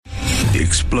The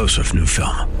explosive new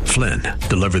film, Flynn,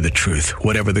 deliver the truth,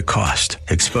 whatever the cost,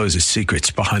 exposes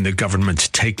secrets behind the government's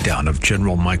takedown of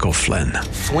General Michael Flynn.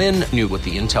 Flynn knew what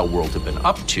the intel world had been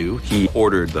up to. He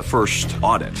ordered the first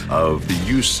audit of the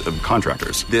use of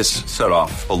contractors. This set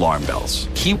off alarm bells.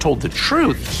 He told the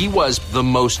truth. He was the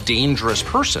most dangerous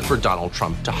person for Donald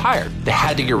Trump to hire. They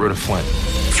had to get rid of Flynn.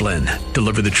 Flynn,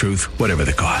 deliver the truth, whatever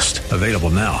the cost. Available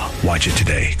now. Watch it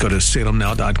today. Go to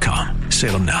salemnow.com.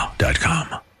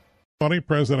 salemnow.com.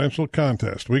 Presidential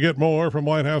contest. We get more from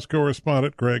White House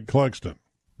correspondent Greg Clugston.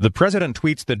 The president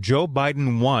tweets that Joe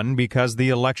Biden won because the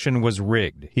election was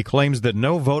rigged. He claims that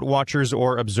no vote watchers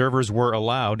or observers were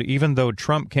allowed, even though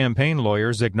Trump campaign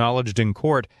lawyers acknowledged in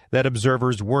court that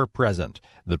observers were present.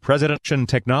 The presidential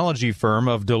technology firm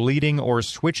of deleting or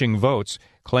switching votes,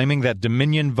 claiming that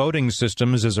Dominion Voting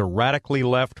Systems is a radically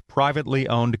left, privately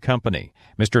owned company.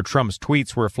 Mr. Trump's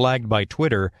tweets were flagged by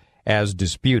Twitter as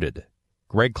disputed.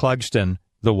 Greg Clugston,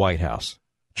 the White House.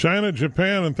 China,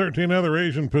 Japan, and 13 other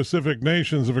Asian Pacific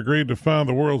nations have agreed to found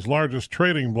the world's largest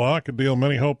trading bloc, a deal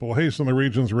many hope will hasten the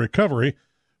region's recovery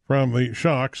from the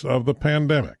shocks of the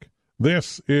pandemic.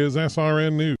 This is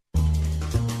SRN News.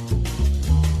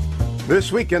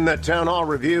 This week in the Town Hall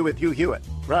Review with Hugh Hewitt,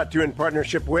 brought to you in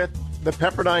partnership with the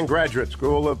Pepperdine Graduate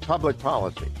School of Public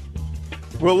Policy.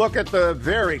 We'll look at the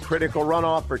very critical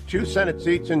runoff for 2 Senate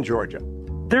seats in Georgia.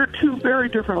 They're 2 very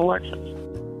different elections.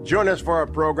 Join us for our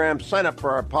program. Sign up for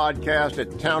our podcast at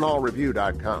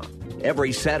townhallreview.com.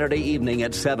 Every Saturday evening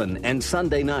at 7 and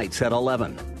Sunday nights at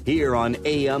 11. Here on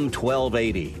AM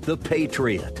 1280, The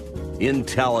Patriot.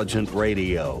 Intelligent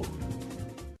radio.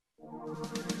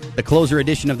 The closer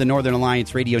edition of the Northern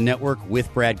Alliance Radio Network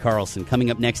with Brad Carlson.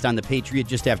 Coming up next on The Patriot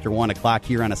just after 1 o'clock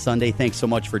here on a Sunday. Thanks so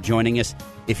much for joining us.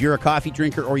 If you're a coffee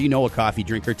drinker or you know a coffee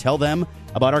drinker, tell them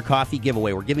about our coffee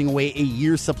giveaway. We're giving away a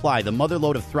year's supply, the mother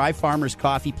load of Thrive Farmers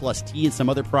coffee plus tea and some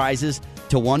other prizes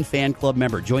to one fan club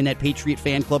member. Join that Patriot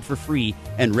fan club for free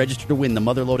and register to win the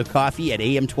mother load of coffee at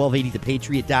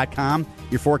am1280thepatriot.com.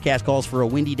 Your forecast calls for a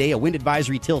windy day, a wind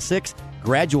advisory till 6,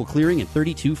 gradual clearing and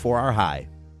 32 4-hour high.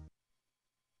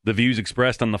 The views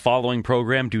expressed on the following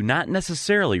program do not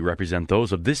necessarily represent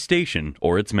those of this station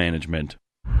or its management.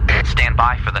 Stand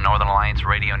by for the Northern Alliance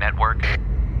Radio Network.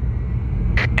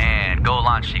 And go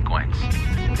launch sequence.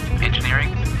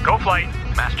 Engineering, go flight.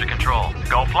 Master control,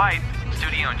 go flight.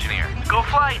 Studio engineer, go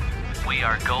flight. We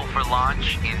are go for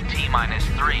launch in T-minus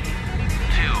 3, 2,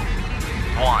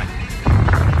 1.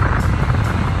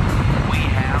 We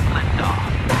have liftoff.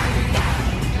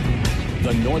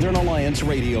 The Northern Alliance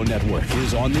Radio Network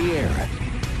is on the air.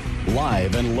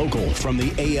 Live and local from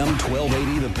the AM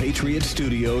 1280 The Patriot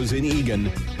Studios in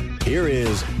Eagan. Here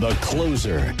is the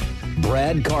closer,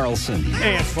 Brad Carlson.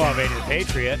 AM 1280 The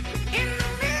Patriot.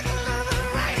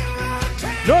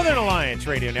 Northern Alliance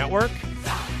Radio Network.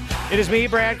 It is me,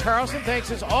 Brad Carlson. Thanks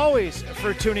as always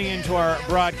for tuning into our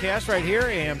broadcast right here,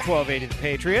 AM 1280 The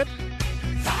Patriot.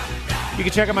 You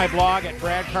can check out my blog at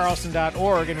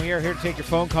bradcarlson.org, and we are here to take your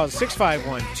phone calls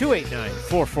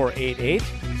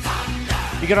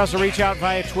 651-289-4488. You can also reach out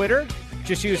via Twitter.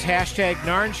 Just use hashtag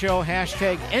NARN Show,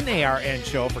 hashtag NARN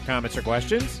Show for comments or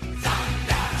questions.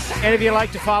 And if you'd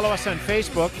like to follow us on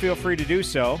Facebook, feel free to do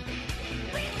so.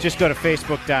 Just go to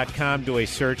facebook.com, do a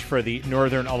search for the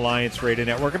Northern Alliance Radio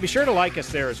Network, and be sure to like us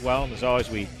there as well. And as always,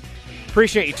 we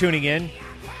appreciate you tuning in.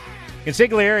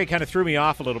 Consigliere kind of threw me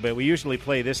off a little bit. We usually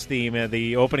play this theme at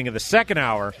the opening of the second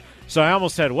hour, so I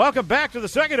almost said, welcome back to the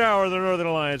second hour of the Northern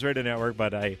Alliance Radio Network,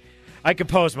 but I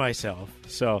composed myself.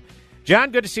 So,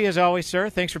 John, good to see you as always, sir.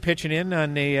 Thanks for pitching in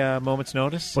on a moment's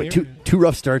notice. Boy, two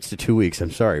rough starts to 2 weeks. I'm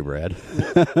sorry, Brad.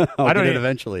 I'll get it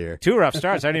eventually here. 2 rough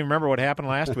starts. I didn't even remember what happened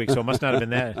last week, so it must not have been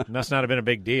that. Must not have been a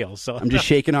big deal. So I'm just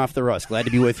shaking off the rust. Glad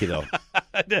to be with you, though.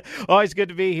 Always good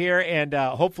to be here, and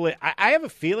hopefully, I have a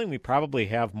feeling we probably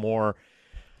have more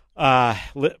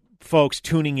folks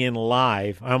tuning in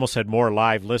live. I almost said more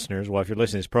live listeners. Well, if you're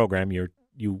listening to this program, you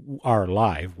are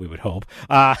live, we would hope.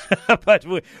 But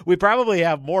we probably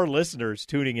have more listeners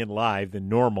tuning in live than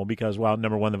normal because, well,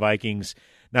 number one, the Vikings,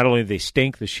 not only do they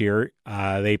stink this year,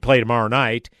 they play tomorrow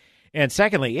night, and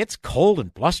secondly, it's cold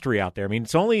and blustery out there. I mean,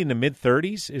 it's only in the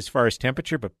mid-30s as far as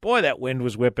temperature, but boy, that wind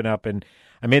was whipping up, and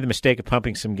I made the mistake of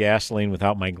pumping some gasoline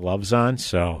without my gloves on.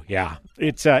 So, yeah,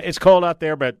 it's cold out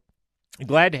there, but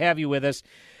glad to have you with us.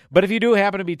 But if you do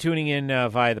happen to be tuning in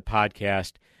via the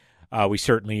podcast, we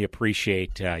certainly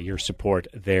appreciate your support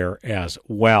there as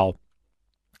well.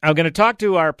 I'm going to talk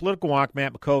to our political wonk,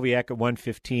 Matt Mackowiak, at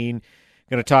 1:15.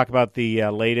 Going to talk about the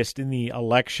latest in the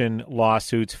election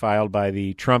lawsuits filed by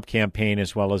the Trump campaign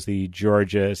as well as the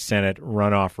Georgia Senate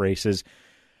runoff races.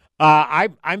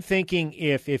 I'm thinking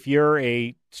if you're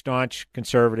a staunch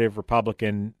conservative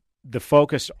Republican, the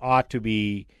focus ought to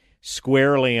be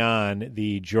squarely on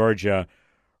the Georgia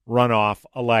runoff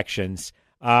elections.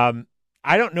 I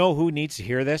don't know who needs to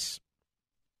hear this,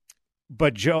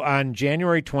 but on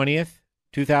January 20th,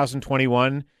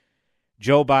 2021,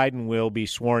 Joe Biden will be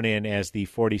sworn in as the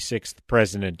 46th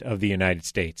president of the United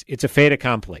States. It's a fait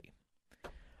accompli.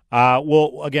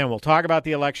 We'll talk about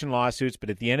the election lawsuits, but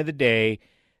at the end of the day,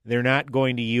 they're not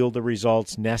going to yield the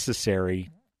results necessary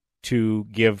to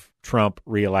give Trump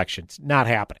re-election. It's not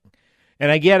happening.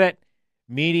 And I get it.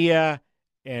 Media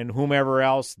and whomever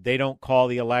else, they don't call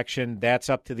the election. That's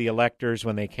up to the electors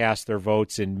when they cast their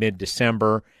votes in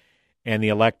mid-December, and the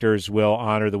electors will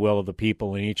honor the will of the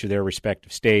people in each of their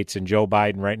respective states. And Joe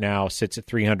Biden right now sits at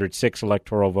 306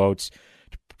 electoral votes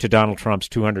to Donald Trump's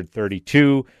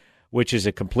 232, which is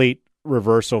a complete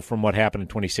reversal from what happened in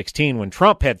 2016 when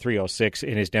Trump had 306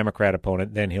 and his Democrat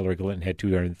opponent, then Hillary Clinton, had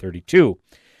 232.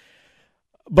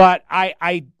 But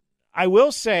I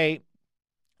will say,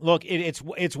 look,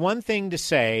 it's one thing to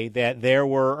say that there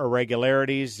were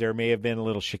irregularities, there may have been a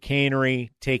little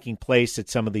chicanery taking place at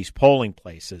some of these polling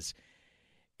places.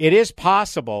 It is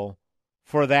possible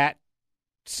for that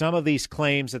some of these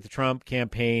claims that the Trump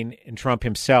campaign and Trump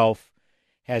himself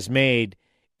has made,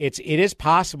 it is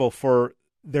possible for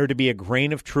there to be a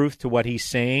grain of truth to what he's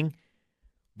saying,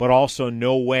 but also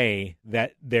no way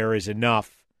that there is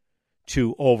enough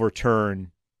to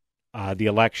overturn the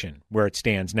election where it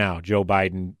stands now, Joe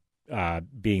Biden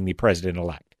being the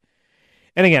president-elect.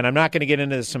 And again, I'm not going to get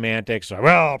into the semantics.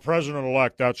 Well,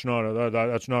 president-elect, that's not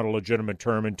a legitimate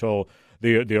term until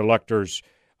the electors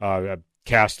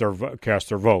cast their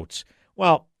votes.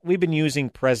 Well, we've been using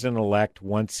president-elect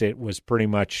once it was pretty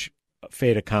much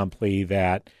fait accompli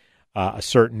that a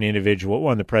certain individual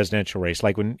won the presidential race,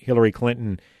 like when Hillary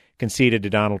Clinton conceded to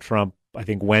Donald Trump, I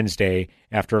think Wednesday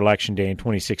after Election Day in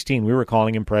 2016, we were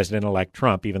calling him President-elect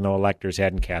Trump, even though electors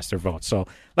hadn't cast their votes. So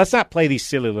let's not play these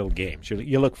silly little games.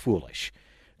 You look foolish.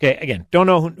 Okay, again, don't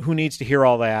know who needs to hear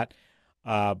all that,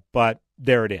 but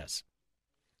there it is.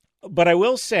 But I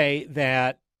will say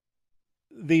that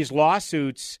these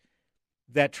lawsuits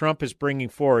that Trump is bringing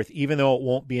forth, even though it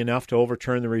won't be enough to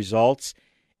overturn the results,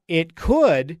 it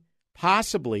could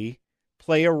possibly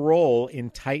play a role in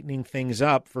tightening things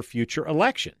up for future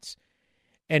elections.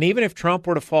 And even if Trump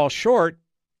were to fall short,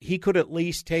 he could at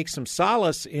least take some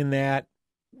solace in that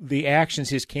the actions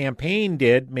his campaign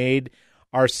did made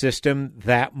our system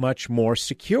that much more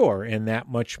secure and that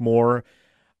much more,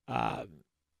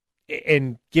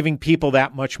 and giving people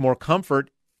that much more comfort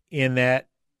in that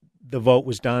the vote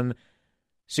was done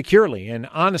securely and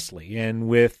honestly and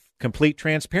with complete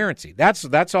transparency.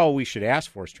 That's all we should ask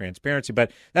for is transparency.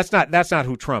 But that's not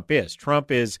who Trump is.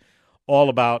 Trump is all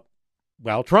about,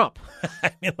 well, Trump.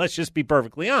 I mean, let's just be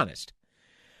perfectly honest.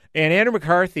 And Andrew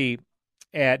McCarthy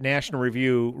at National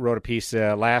Review wrote a piece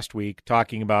last week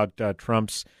talking about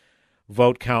Trump's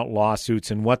vote count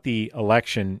lawsuits and what the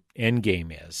election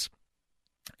endgame is.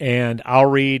 And I'll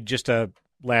read just a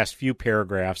last few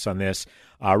paragraphs on this.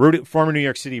 Former New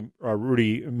York City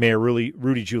Mayor Rudy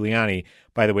Giuliani,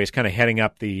 by the way, is kind of heading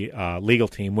up the legal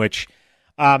team, which,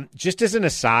 just as an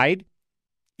aside,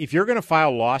 if you're going to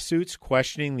file lawsuits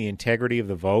questioning the integrity of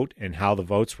the vote and how the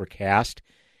votes were cast,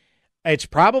 it's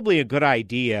probably a good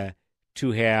idea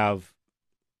to have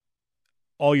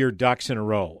all your ducks in a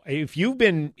row. If you've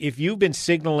been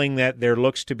signaling that there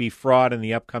looks to be fraud in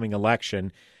the upcoming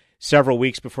election several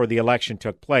weeks before the election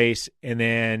took place, and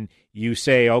then you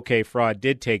say, okay, fraud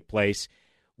did take place,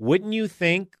 wouldn't you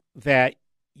think that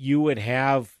you would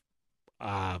have,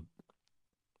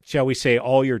 shall we say,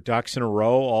 all your ducks in a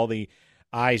row, all the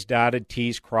I's dotted,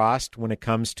 T's crossed when it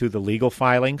comes to the legal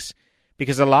filings?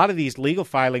 Because a lot of these legal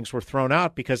filings were thrown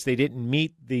out because they didn't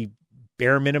meet the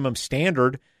bare minimum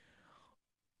standard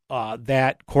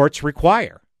that courts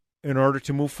require in order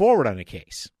to move forward on a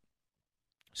case.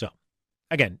 So,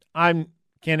 again, I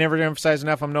can't ever emphasize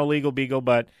enough I'm no legal beagle,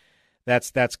 but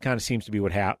that's kind of seems to be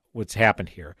what's happened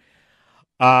here.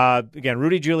 Again,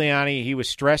 Rudy Giuliani, he was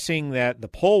stressing that the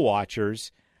poll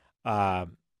watchers,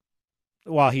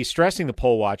 while he's stressing the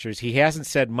poll watchers, he hasn't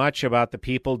said much about the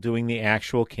people doing the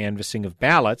actual canvassing of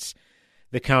ballots,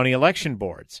 the county election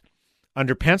boards.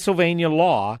 Under Pennsylvania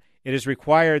law, it is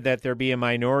required that there be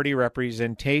minority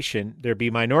representation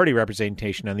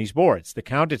on these boards. The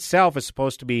count itself is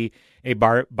supposed to be a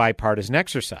bipartisan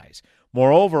exercise.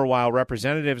 Moreover, while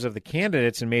representatives of the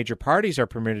candidates and major parties are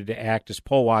permitted to act as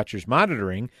poll watchers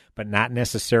monitoring, but not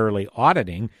necessarily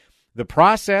auditing, the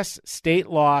process, state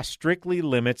law strictly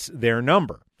limits their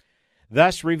number.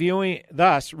 Thus, reviewing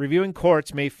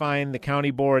courts may find the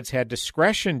county boards had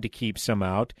discretion to keep some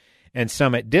out, and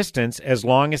some at distance, as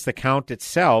long as the count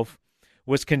itself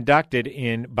was conducted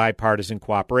in bipartisan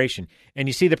cooperation. And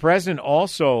you see, the president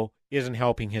also isn't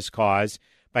helping his cause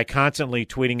by constantly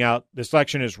tweeting out, this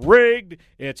election is rigged,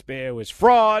 it was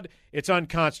fraud, it's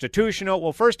unconstitutional.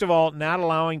 Well, first of all, not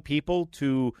allowing people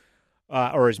to,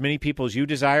 or as many people as you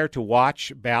desire, to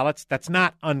watch ballots, that's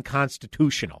not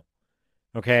unconstitutional,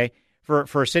 okay?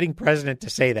 For a sitting president to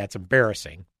say that's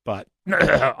embarrassing, but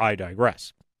I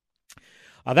digress.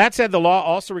 That said, the law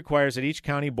also requires that each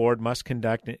county board must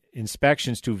conduct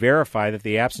inspections to verify that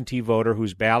the absentee voter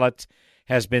whose ballot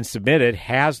has been submitted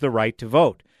has the right to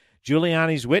vote.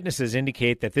 Giuliani's witnesses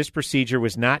indicate that this procedure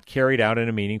was not carried out in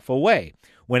a meaningful way.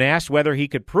 When asked whether he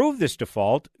could prove this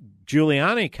default,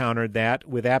 Giuliani countered that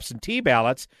with absentee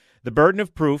ballots, the burden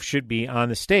of proof should be on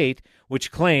the state,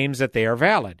 which claims that they are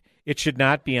valid. It should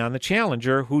not be on the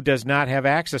challenger, who does not have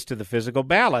access to the physical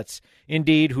ballots,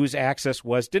 indeed, whose access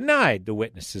was denied, the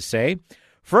witnesses say.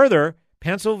 Further,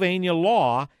 Pennsylvania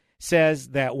law says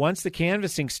that once the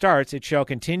canvassing starts, it shall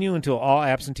continue until all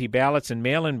absentee ballots and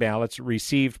mail-in ballots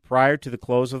received prior to the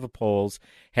close of the polls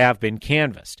have been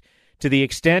canvassed. To the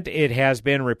extent it has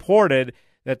been reported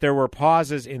that there were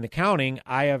pauses in the counting,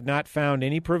 I have not found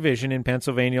any provision in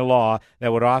Pennsylvania law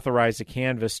that would authorize the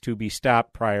canvass to be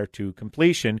stopped prior to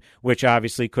completion, which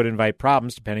obviously could invite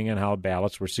problems depending on how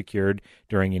ballots were secured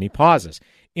during any pauses.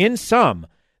 In sum,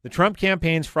 the Trump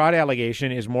campaign's fraud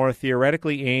allegation is more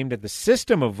theoretically aimed at the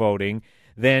system of voting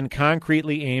than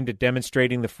concretely aimed at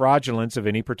demonstrating the fraudulence of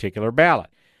any particular ballot.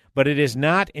 But it is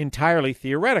not entirely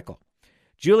theoretical.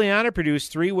 Giuliani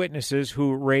produced 3 witnesses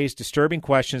who raised disturbing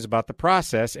questions about the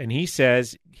process, and he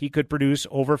says he could produce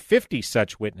over 50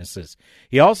 such witnesses.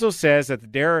 He also says that the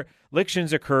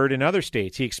derelictions occurred in other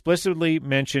states. He explicitly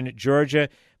mentioned Georgia,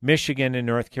 Michigan, and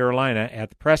North Carolina at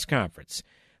the press conference.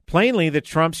 Plainly, the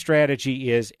Trump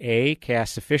strategy is A,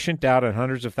 cast sufficient doubt on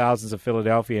hundreds of thousands of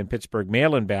Philadelphia and Pittsburgh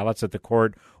mail-in ballots that the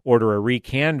court order a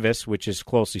recanvass, which is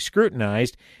closely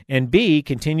scrutinized, and B,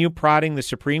 continue prodding the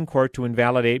Supreme Court to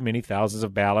invalidate many thousands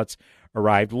of ballots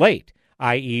arrived late,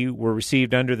 i.e., were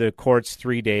received under the court's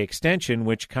 3-day extension,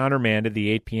 which countermanded the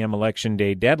 8 p.m. Election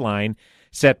Day deadline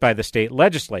set by the state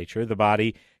legislature, the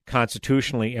body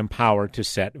constitutionally empowered to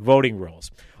set voting rules.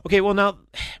 Okay, well, now,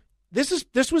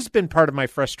 This was been part of my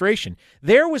frustration.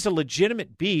 There was a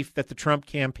legitimate beef that the Trump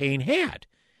campaign had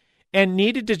and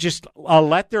needed to just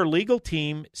let their legal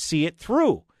team see it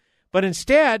through. But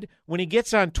instead, when he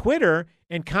gets on Twitter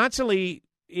and constantly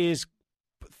is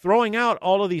throwing out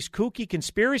all of these kooky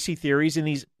conspiracy theories and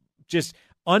these just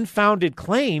unfounded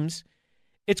claims,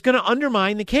 it's going to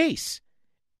undermine the case.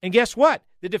 And guess what?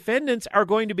 The defendants are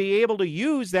going to be able to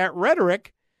use that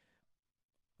rhetoric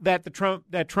that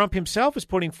Trump himself is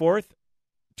putting forth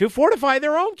to fortify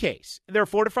their own case,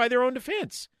 fortify their own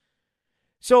defense.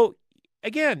 So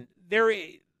again, there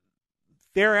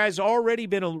has already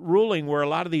been a ruling where a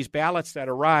lot of these ballots that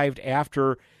arrived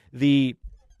after the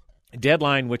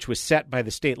deadline, which was set by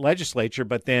the state legislature,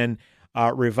 but then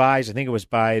revised, I think it was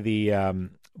by the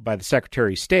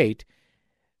Secretary of State,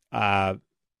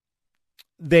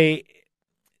 they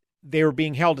were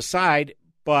being held aside,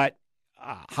 but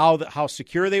how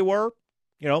secure they were,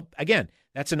 again,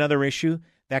 that's another issue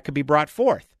that could be brought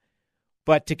forth.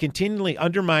 But to continually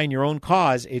undermine your own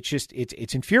cause,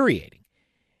 it's infuriating.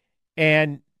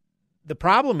 And the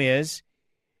problem is,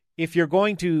 if you're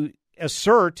going to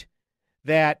assert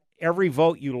that every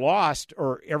vote you lost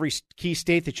or every key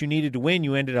state that you needed to win,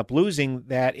 you ended up losing,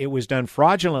 that it was done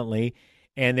fraudulently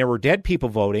and there were dead people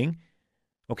voting,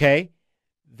 okay,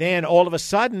 then all of a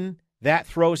sudden that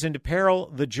throws into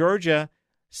peril the Georgia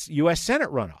U.S. Senate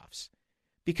runoffs.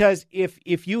 Because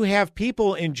if you have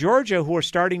people in Georgia who are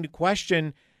starting to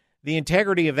question the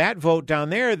integrity of that vote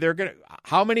down there,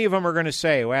 how many of them are going to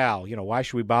say, well, why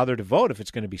should we bother to vote if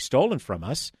it's going to be stolen from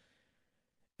us?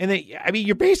 And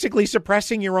you're basically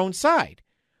suppressing your own side,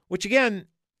 which again,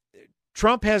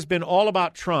 Trump has been all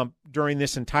about Trump during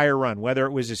this entire run, whether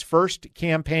it was his first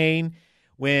campaign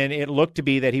when it looked to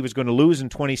be that he was going to lose in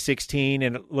 2016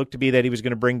 and it looked to be that he was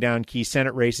going to bring down key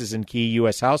Senate races and key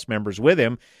U.S. House members with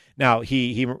him. Now,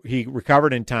 he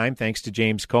recovered in time thanks to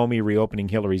James Comey reopening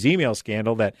Hillary's email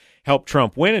scandal that helped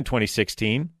Trump win in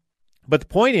 2016. But the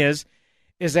point is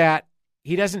that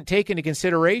he doesn't take into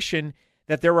consideration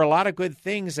that there were a lot of good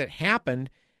things that happened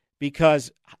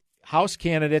because House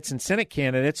candidates and Senate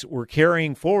candidates were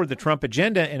carrying forward the Trump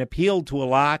agenda and appealed to a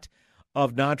lot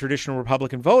of non-traditional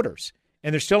Republican voters.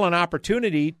 And there's still an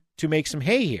opportunity to make some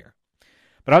hay here.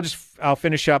 But I'll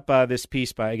finish up this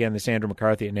piece by, again, this Andrew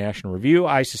McCarthy at National Review.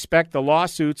 I suspect the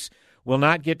lawsuits will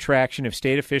not get traction if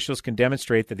state officials can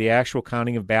demonstrate that the actual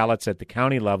counting of ballots at the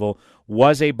county level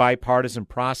was a bipartisan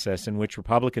process in which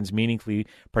Republicans meaningfully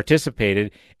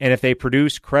participated, and if they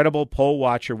produce credible poll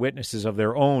watcher witnesses of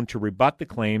their own to rebut the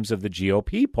claims of the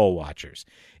GOP poll watchers.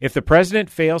 If the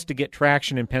president fails to get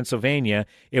traction in Pennsylvania,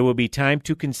 it will be time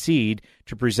to concede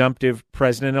to presumptive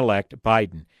President-elect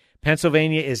Biden.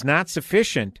 Pennsylvania is not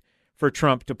sufficient for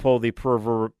Trump to pull the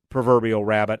proverbial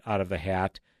rabbit out of the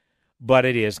hat, but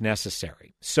it is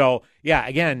necessary. So, yeah,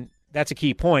 again, that's a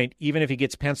key point. Even if he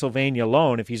gets Pennsylvania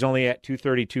alone, if he's only at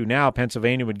 232 now,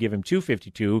 Pennsylvania would give him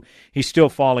 252. He's still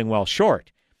falling well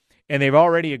short. And they've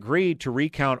already agreed to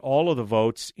recount all of the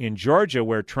votes in Georgia,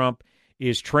 where Trump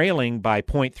is trailing by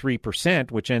 0.3%,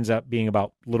 which ends up being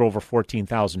about a little over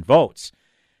 14,000 votes.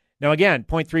 Now, again,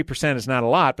 0.3% is not a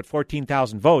lot, but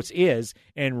 14,000 votes is,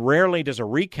 and rarely does a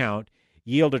recount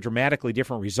yield a dramatically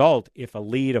different result if a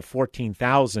lead of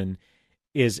 14,000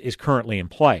 is currently in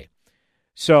play.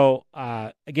 So,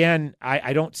 again,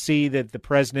 I don't see that the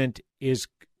president is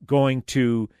going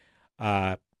to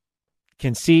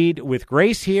concede with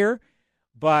grace here,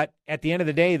 but at the end of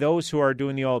the day, those who are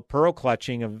doing the old pearl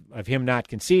clutching of him not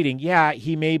conceding, yeah,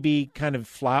 he may be kind of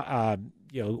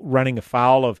running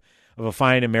afoul of a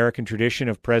fine American tradition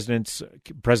of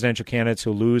presidential candidates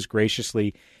who lose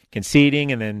graciously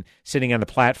conceding and then sitting on the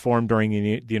platform during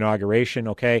the inauguration.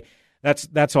 Okay,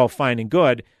 that's all fine and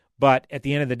good, but at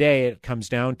the end of the day, it comes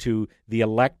down to the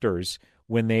electors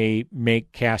when they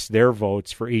cast their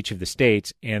votes for each of the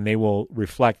states, and they will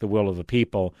reflect the will of the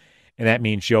people. And that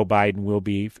means Joe Biden will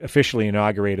be officially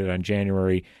inaugurated on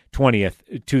January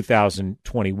 20th,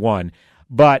 2021.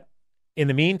 But in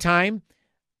the meantime,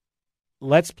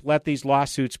 let's let these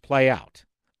lawsuits play out.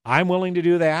 I'm willing to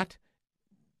do that,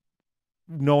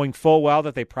 knowing full well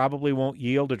that they probably won't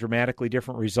yield a dramatically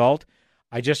different result.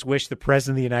 I just wish the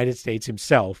President of the United States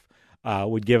himself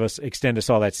would extend us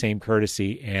all that same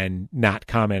courtesy and not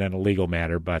comment on a legal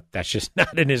matter, but that's just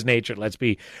not in his nature. Let's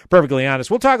be perfectly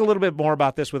honest. We'll talk a little bit more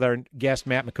about this with our guest,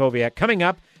 Matt Mackowiak, coming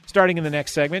up, starting in the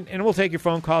next segment, and we'll take your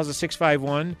phone calls at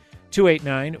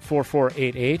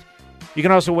 651-289-4488. You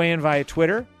can also weigh in via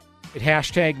Twitter at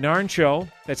hashtag Narn Show.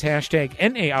 That's hashtag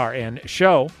NARN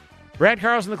Show. Brad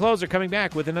Carlson, the closer, coming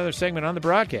back with another segment on the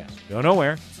broadcast. Go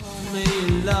nowhere. Told me you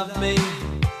love me,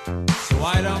 so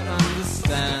I don't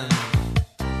understand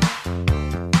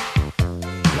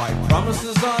why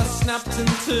promises are snapped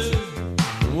into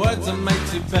words that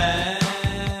make you bad.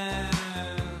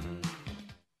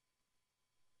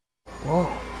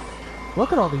 Whoa,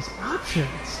 look at all these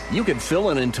options. You can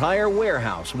fill an entire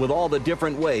warehouse with all the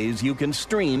different ways you can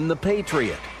stream The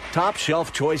Patriot. Top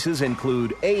shelf choices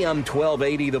include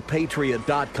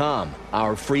AM1280thepatriot.com,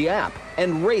 our free app,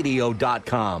 and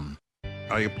radio.com.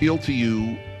 I appeal to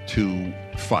you to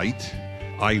fight.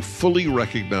 I fully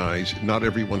recognize not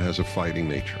everyone has a fighting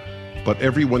nature, but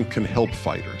everyone can help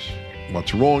fighters.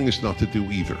 What's wrong is not to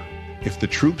do either. If the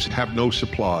troops have no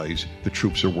supplies, the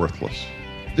troops are worthless.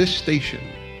 This station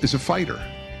is a fighter.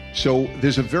 So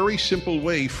there's a very simple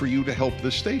way for you to help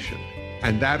this station,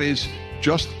 and that is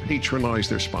just patronize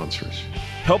their sponsors.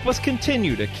 Help us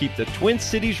continue to keep the Twin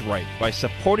Cities right by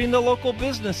supporting the local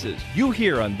businesses you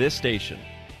hear on this station.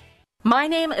 My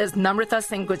name is Namrita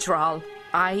Singh Gujral.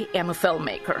 I am a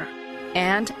filmmaker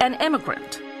and an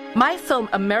immigrant. My film,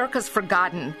 America's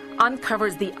Forgotten,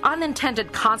 uncovers the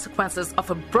unintended consequences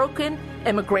of a broken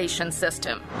immigration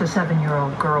system. The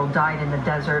 7-year-old girl died in the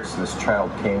desert. This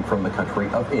child came from the country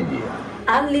of India.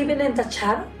 I'm living in the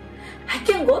Chad. I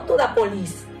can go to the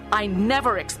police. I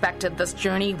never expected this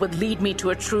journey would lead me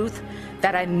to a truth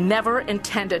that I never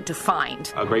intended to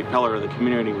find. A great pillar of the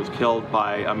community was killed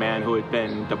by a man who had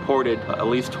been deported at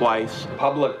least twice. The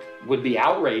public would be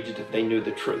outraged if they knew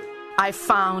the truth. I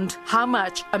found how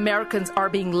much Americans are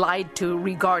being lied to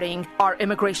regarding our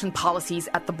immigration policies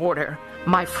at the border.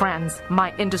 My friends,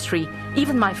 my industry,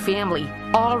 even my family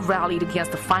all rallied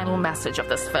against the final message of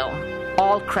this film.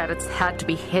 All credits had to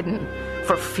be hidden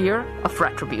for fear of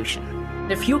retribution.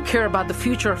 If you care about the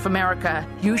future of America,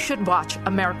 you should watch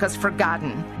America's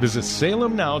Forgotten. Visit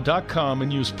salemnow.com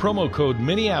and use promo code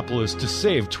Minneapolis to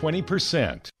save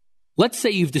 20%. Let's say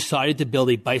you've decided to build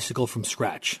a bicycle from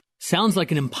scratch. Sounds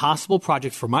like an impossible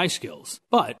project for my skills,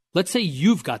 but let's say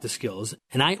you've got the skills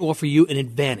and I offer you an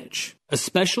advantage, a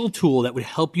special tool that would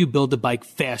help you build the bike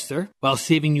faster while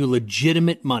saving you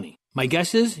legitimate money. My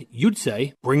guess is you'd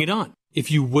say, bring it on.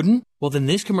 If you wouldn't, well then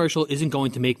this commercial isn't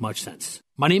going to make much sense.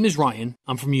 My name is Ryan.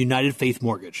 I'm from United Faith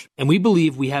Mortgage, and we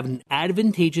believe we have an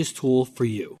advantageous tool for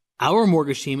you. Our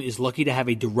mortgage team is lucky to have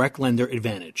a direct lender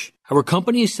advantage. Our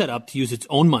company is set up to use its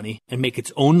own money and make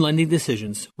its own lending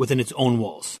decisions within its own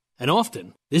walls. And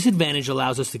often, this advantage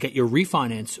allows us to get your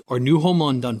refinance or new home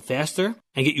loan done faster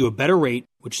and get you a better rate,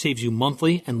 which saves you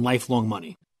monthly and lifelong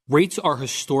money. Rates are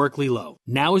historically low.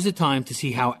 Now is the time to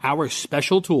see how our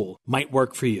special tool might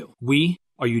work for you. We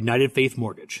are United Faith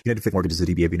Mortgage. United Faith Mortgage is a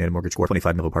DBA of United Mortgage Corp.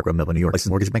 25 Melville Park Road, Melville, New York.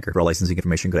 Licensed mortgage banker. For all licensing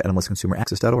information, go to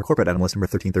NMLSConsumerAccess.org. Corporate NMLS number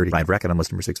 1330. Ryan Vrack,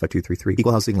 NMLS number 65233.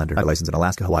 Equal housing lender. Licensed in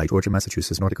Alaska, Hawaii, Georgia,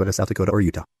 Massachusetts, North Dakota, South Dakota, or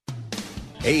Utah.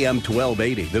 AM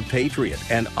 1280, The Patriot,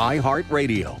 and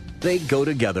iHeartRadio. They go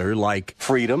together like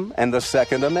freedom and the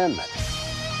Second Amendment.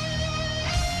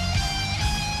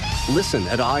 Listen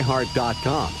at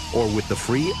iHeart.com or with the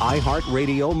free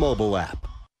iHeartRadio mobile app.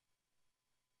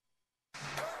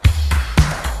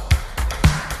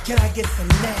 Can I get some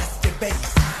nasty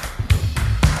bass?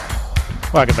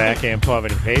 Welcome back, AM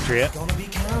 1280 The Patriot.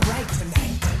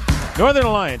 Northern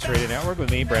Alliance Radio Network with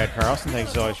me, Brad Carlson.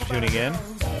 Thanks as always for tuning in.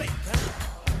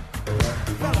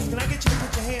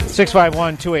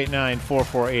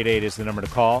 651-289-4488 is the number to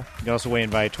call. You can also weigh in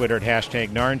via Twitter at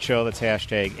hashtag NARN Show. That's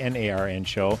hashtag NARN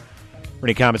Show. For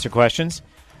any comments or questions.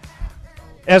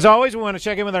 As always, we want to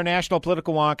check in with our national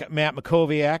political wonk, Matt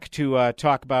Mackowiak, to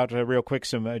talk about, real quick,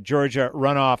 some Georgia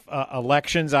runoff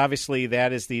elections. Obviously,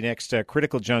 that is the next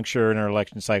critical juncture in our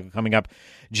election cycle coming up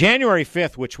January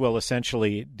 5th, which will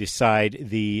essentially decide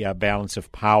the balance of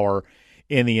power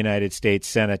in the United States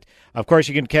Senate. Of course,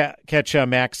 you can catch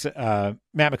Matt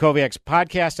Mackowiak's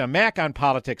podcast on Mac on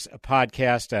Politics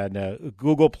podcast on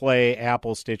Google Play,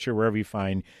 Apple, Stitcher, wherever you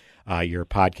find your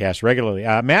podcast regularly.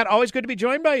 Matt, always good to be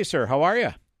joined by you, sir. How are you?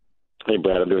 Hey,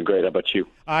 Brad, I'm doing great. How about you?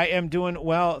 I am doing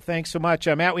well. Thanks so much.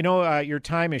 Matt, we know your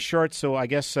time is short, so I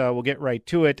guess we'll get right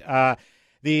to it.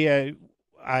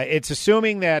 It's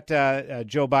assuming that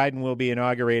Joe Biden will be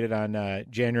inaugurated on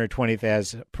January 20th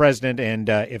as president, and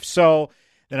if so,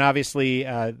 then obviously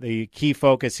the key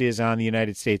focus is on the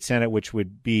United States Senate, which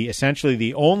would be essentially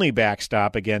the only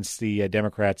backstop against the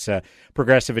Democrats'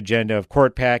 progressive agenda of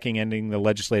court packing, ending the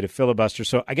legislative filibuster.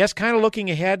 So I guess kind of looking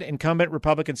ahead, incumbent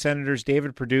Republican Senators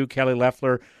David Perdue, Kelly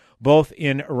Loeffler, both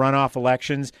in runoff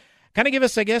elections. Kind of give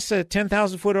us, I guess, a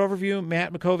 10,000-foot overview,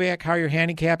 Matt Mackowiak, how you're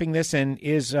handicapping this, and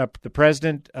is the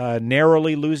president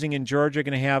narrowly losing in Georgia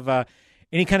going to have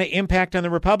any kind of impact on the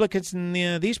Republicans in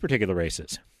these particular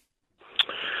races?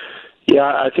 Yeah,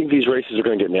 I think these races are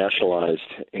going to get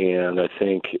nationalized, and I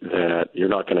think that you're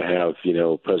not going to have,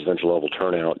 presidential level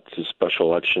turnout. It's a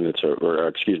special election. It's a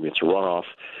runoff.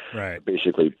 Right.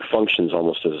 Basically functions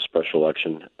almost as a special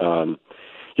election.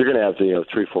 You're going to have,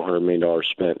 $300-400 million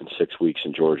spent in 6 weeks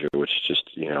in Georgia, which is just,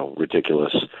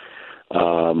 ridiculous.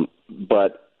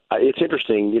 But it's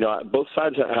interesting. Both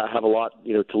sides have a lot,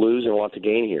 to lose and a lot to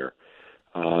gain here.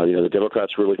 The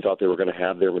Democrats really thought they were going to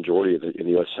have their majority in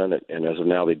the U.S. Senate, and as of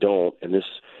now, they don't. And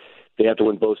they have to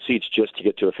win both seats just to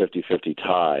get to a 50-50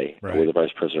 tie, right, where the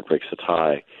vice president breaks the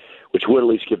tie, which would at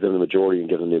least give them the majority and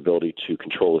give them the ability to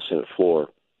control the Senate floor.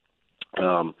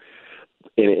 And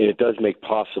it does make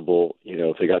possible,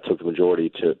 if they took the majority,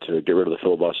 to get rid of the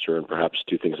filibuster and perhaps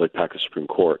do things like pack the Supreme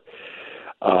Court.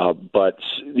 But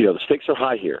the stakes are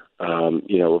high here.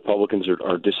 Republicans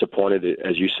are disappointed.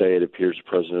 As you say, it appears the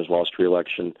president has lost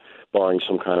re-election, barring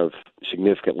some kind of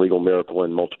significant legal miracle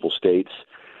in multiple states.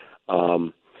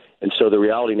 And so the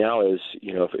reality now is,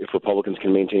 if Republicans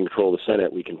can maintain control of the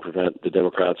Senate, we can prevent the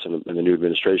Democrats and the new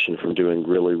administration from doing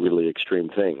really, really extreme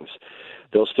things.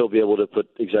 They'll still be able to put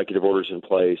executive orders in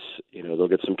place. They'll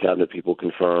get some cabinet people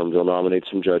confirmed. They'll nominate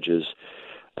some judges.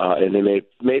 And they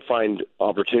may find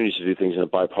opportunities to do things in a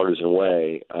bipartisan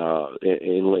way,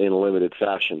 in a limited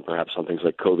fashion, perhaps on things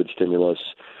like COVID stimulus,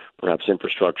 perhaps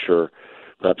infrastructure,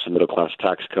 perhaps a middle-class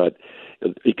tax cut.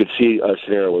 You could see a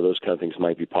scenario where those kind of things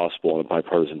might be possible on a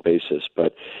bipartisan basis.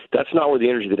 But that's not where the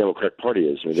energy of the Democratic Party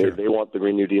is. They want the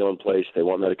Green New Deal in place. They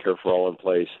want Medicare for All in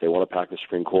place. They want to pack the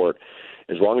Supreme Court.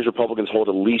 As long as Republicans hold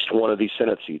at least one of these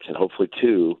Senate seats, and hopefully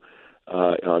two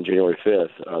on January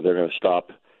 5th, they're going to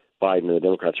stop Biden and the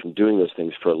Democrats from doing those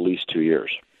things for at least 2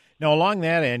 years. Now, along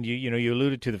that end, you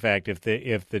alluded to the fact if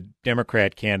the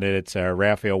Democrat candidates,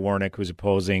 Raphael Warnock, who's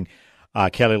opposing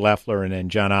Kelly Loeffler, and then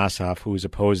John Ossoff, who's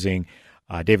opposing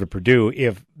David Perdue,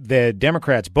 if the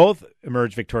Democrats both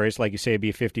emerge victorious, like you say, it'd be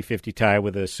a 50-50 tie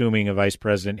with assuming a Vice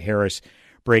President Harris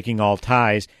breaking all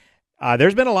ties.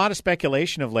 There's been a lot of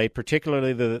speculation of late,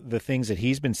 particularly the things that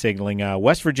he's been signaling.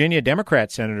 West Virginia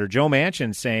Democrat Senator Joe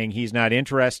Manchin saying he's not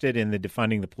interested in the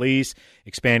defunding the police,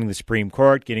 expanding the Supreme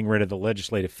Court, getting rid of the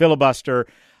legislative filibuster.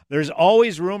 There's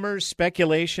always rumors,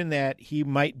 speculation that he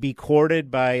might be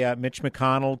courted by Mitch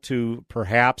McConnell to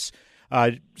perhaps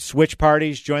switch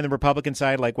parties, join the Republican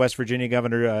side like West Virginia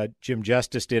Governor Jim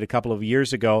Justice did a couple of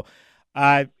years ago.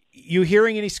 you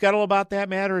hearing any scuttle about that,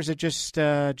 Matt, or is it just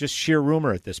sheer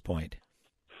rumor at this point?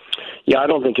 Yeah, I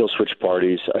don't think he'll switch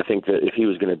parties. I think that if he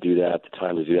was going to do that, the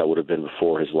time to do that would have been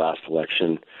before his last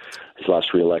election, his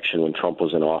last re-election when Trump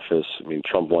was in office. I mean,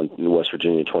 Trump won in West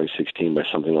Virginia in 2016 by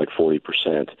something like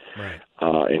 40%. Right.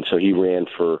 And so he ran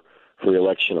for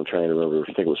re-election. I'm trying to remember.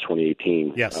 I think it was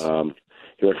 2018. Yes.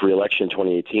 He ran for re-election in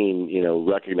 2018,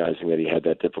 recognizing that he had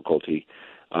that difficulty,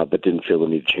 but didn't feel the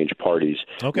need to change parties.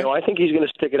 Okay. I think he's going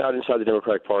to stick it out inside the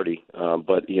Democratic Party.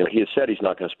 But, he has said he's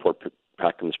not going to support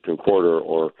packing the Supreme Court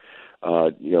or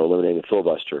eliminating the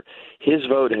filibuster. His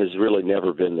vote has really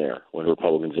never been there when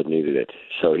Republicans have needed it.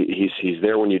 So he's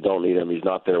there when you don't need him. He's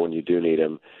not there when you do need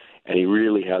him. And he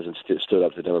really hasn't stood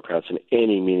up to Democrats in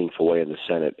any meaningful way in the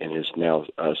Senate in his now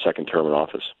second term in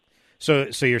office. So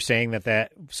you're saying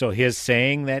so his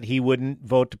saying that he wouldn't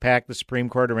vote to pack the Supreme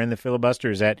Court or end the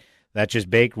filibuster, is that just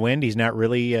baked wind? He's not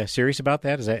really serious about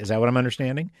that? Is that what I'm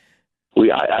understanding?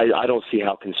 I don't see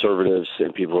how conservatives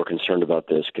and people who are concerned about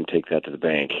this can take that to the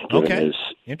bank, given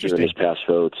his past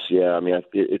votes. Yeah, I mean,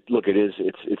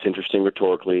 it's interesting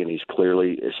rhetorically, and he's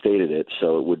clearly stated it.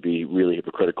 So it would be really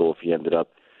hypocritical if he ended up,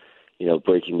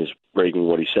 breaking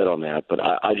what he said on that. But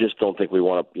I just don't think we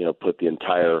want to, put the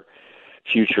entire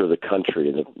future of the country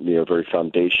and the very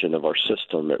foundation of our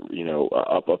system,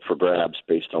 up for grabs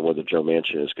based on whether Joe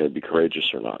Manchin is going to be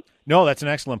courageous or not. No, that's an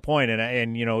excellent point.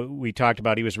 And we talked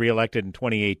about he was reelected in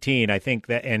 2018. I think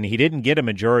that, and he didn't get a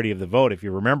majority of the vote, if you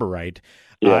remember right.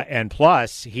 Yeah. And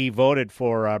plus, he voted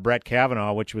for Brett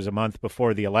Kavanaugh, which was a month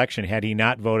before the election. Had he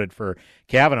not voted for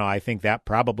Kavanaugh, I think that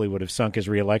probably would have sunk his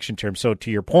reelection term. So to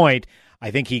your point,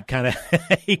 I think he kind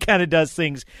of does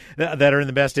things that are in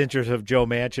the best interest of Joe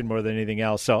Manchin more than anything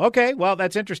else. So, okay, well,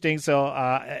 that's interesting. So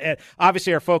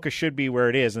obviously our focus should be where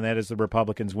it is, and that is the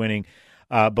Republicans winning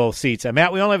both seats.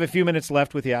 Matt, we only have a few minutes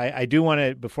left with you. I do want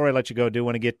to, before I let you go,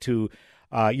 want to get to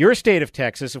your state of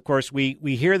Texas. Of course, we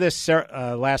hear this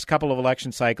last couple of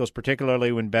election cycles,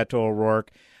 particularly when Beto O'Rourke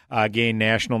gained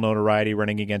national notoriety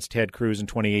running against Ted Cruz in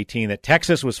 2018, that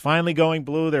Texas was finally going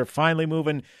blue. They're finally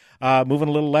moving a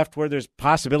little leftward. There's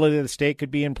possibility the state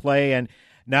could be in play. And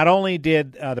not only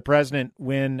did the president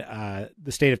win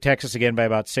the state of Texas again by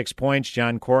about 6 points,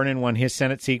 John Cornyn won his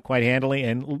Senate seat quite handily,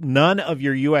 and none of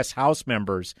your U.S. House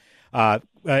members, none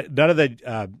of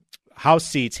the House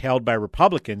seats held by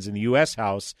Republicans in the U.S.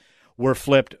 House were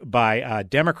flipped by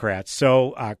Democrats.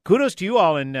 So kudos to you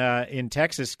all in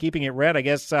Texas, keeping it red. I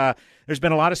guess there's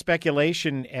been a lot of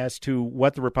speculation as to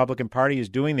what the Republican Party is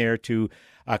doing there to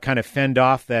kind of fend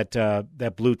off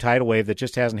that blue tidal wave that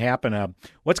just hasn't happened.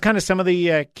 What's kind of some of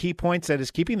the key points that is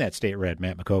keeping that state red,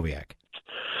 Matt Mackowiak?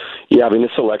 Yeah, I mean,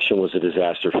 this election was a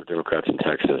disaster for Democrats in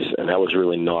Texas, and that was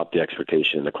really not the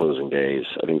expectation in the closing days.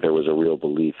 I think there was a real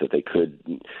belief that they could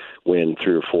win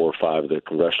 3 or 4 or 5 of the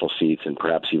congressional seats and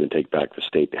perhaps even take back the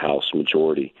state House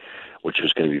majority, which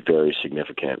was going to be very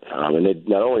significant. And they,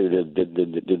 not only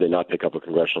did they not pick up a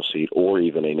congressional seat or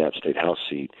even a net state House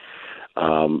seat,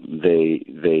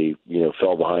 they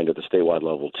fell behind at the statewide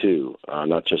level too.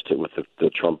 Not just with the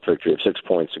Trump victory of 6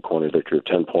 points and Cornyn victory of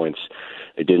 10 points.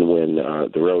 They didn't win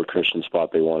the railroad Christian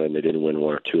spot they wanted, and they didn't win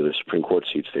 1 or 2 of the Supreme Court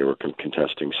seats they were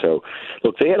contesting. So,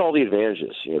 look, they had all the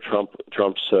advantages. Trump's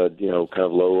kind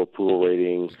of low approval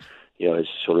rating, his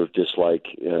sort of the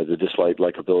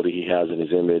likability he has in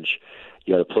his image.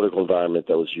 You had a political environment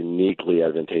that was uniquely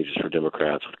advantageous for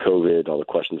Democrats with COVID, all the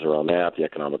questions around that, the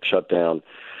economic shutdown.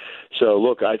 So,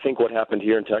 look, I think what happened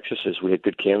here in Texas is we had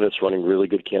good candidates running really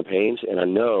good campaigns, and I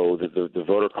know that the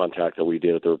voter contact that we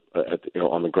did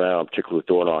on the ground, particularly with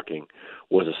door knocking,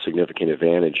 was a significant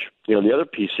advantage. The other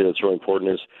piece here that's really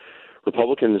important is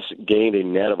Republicans gained a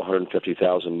net of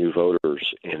 150,000 new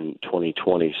voters in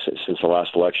 2020 since the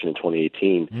last election in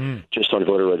 2018, just on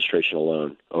voter registration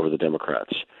alone over the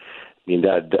Democrats. I mean,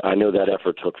 I know that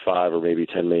effort took $5 or maybe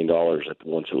 $10 million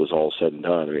once it was all said and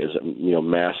done. I mean, it was a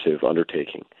massive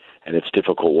undertaking, and it's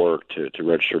difficult work to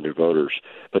register new voters.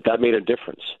 But that made a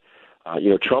difference.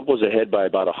 Trump was ahead by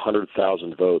about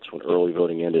 100,000 votes when early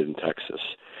voting ended in Texas,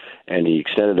 and he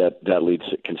extended that lead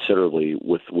considerably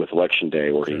with Election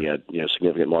Day, where he had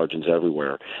significant margins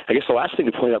everywhere. I guess the last thing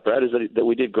to point out, Brad, is that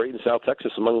we did great in South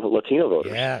Texas among the Latino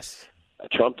voters. Yes.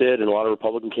 Trump did, and a lot of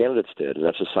Republican candidates did, and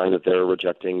that's a sign that they're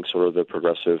rejecting sort of the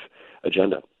progressive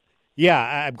agenda.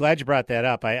 Yeah, I'm glad you brought that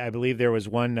up. I believe there was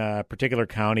one particular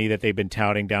county that they've been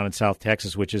touting down in South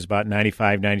Texas, which is about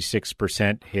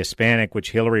 96% Hispanic, which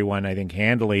Hillary won, I think,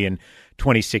 handily in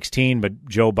 2016, but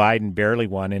Joe Biden barely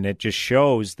won, and it just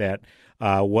shows that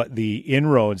what the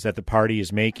inroads that the party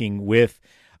is making with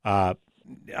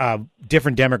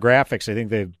different demographics. I think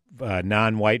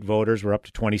non-white voters. We're up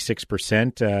to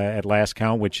 26% at last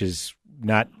count, which is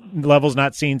levels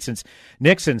not seen since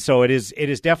Nixon. So it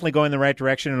is definitely going in the right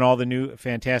direction, and all the new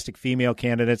fantastic female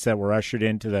candidates that were ushered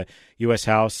into the U.S.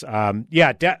 House.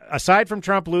 Aside from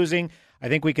Trump losing, I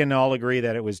think we can all agree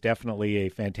that it was definitely a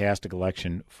fantastic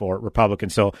election for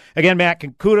Republicans. So again, Matt,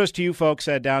 kudos to you folks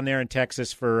down there in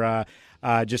Texas for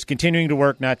just continuing to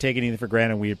work, not taking anything for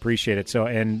granted. We appreciate it.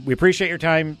 And we appreciate your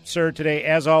time, sir, today,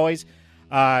 as always.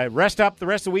 Rest up the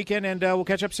rest of the weekend, and we'll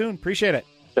catch up soon. Appreciate it.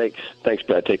 Thanks,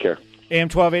 Brad. Take care. AM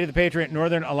 1280, The Patriot,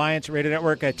 Northern Alliance Radio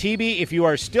Network. TB, if you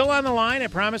are still on the line, I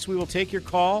promise we will take your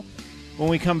call when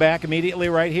we come back immediately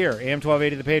right here. AM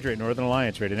 1280, The Patriot, Northern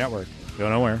Alliance Radio Network. Go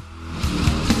nowhere.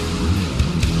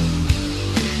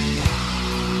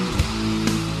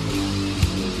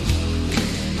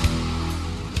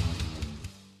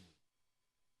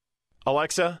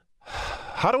 Alexa,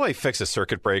 how do I fix a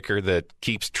circuit breaker that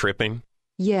keeps tripping?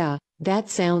 Yeah, that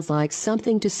sounds like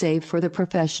something to save for the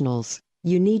professionals.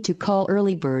 You need to call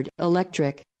Early Bird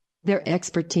Electric. Their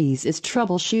expertise is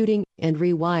troubleshooting and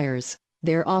rewires.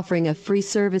 They're offering a free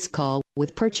service call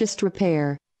with purchased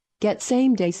repair. Get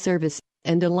same-day service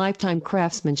and a lifetime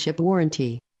craftsmanship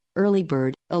warranty. Early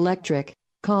Bird Electric.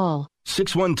 Call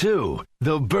 612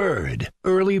 The Bird.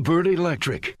 Early Bird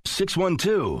Electric.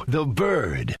 612 The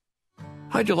Bird.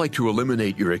 How'd you like to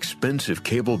eliminate your expensive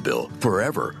cable bill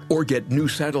forever or get new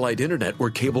satellite internet where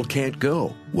cable can't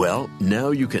go? Well,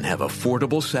 now you can have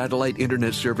affordable satellite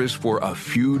internet service for a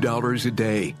few dollars a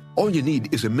day. All you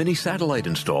need is a mini satellite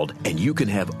installed, and you can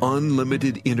have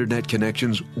unlimited internet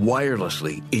connections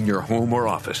wirelessly in your home or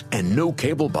office. And no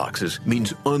cable boxes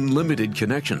means unlimited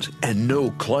connections and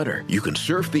no clutter. You can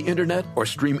surf the internet or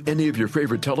stream any of your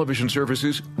favorite television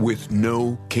services with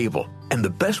no cable. And the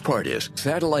best part is,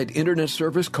 satellite internet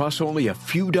service costs only a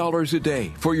few dollars a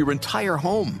day for your entire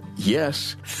home.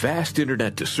 Yes, fast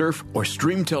internet to surf or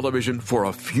stream television for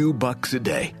a few bucks a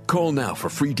day. Call now for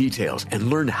free details and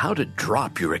learn how to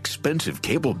drop your expensive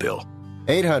cable bill.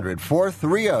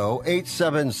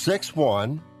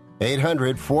 800-430-8761.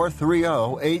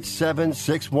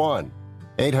 800-430-8761.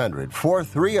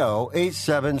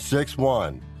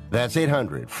 800-430-8761. That's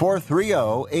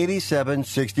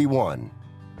 800-430-8761.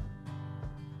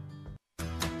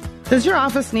 Does your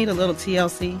office need a little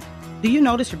TLC? Do you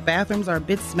notice your bathrooms are a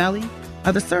bit smelly?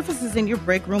 Are the surfaces in your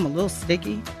break room a little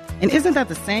sticky? And isn't that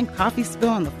the same coffee spill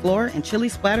on the floor and chili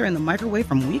splatter in the microwave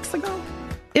from weeks ago?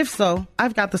 If so,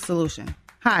 I've got the solution.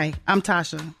 Hi, I'm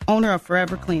Tasha, owner of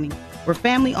Forever Cleaning. We're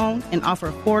family-owned and offer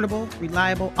affordable,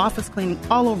 reliable office cleaning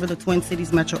all over the Twin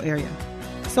Cities metro area.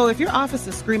 So if your office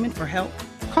is screaming for help,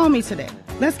 call me today.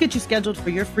 Let's get you scheduled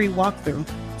for your free walkthrough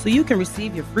so you can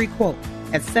receive your free quote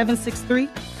at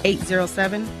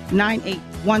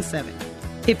 763-807-9817.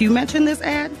 If you mention this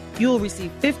ad, you'll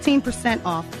receive 15%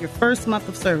 off your first month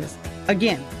of service.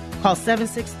 Again, call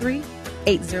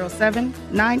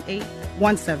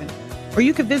 763-807-9817. Or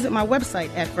you can visit my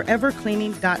website at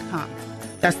forevercleaning.com.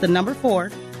 That's the number 4,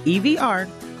 EVR,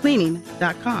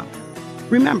 cleaning.com.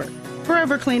 Remember,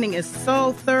 Forever Cleaning is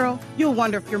so thorough, you'll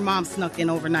wonder if your mom snuck in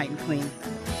overnight and cleaned.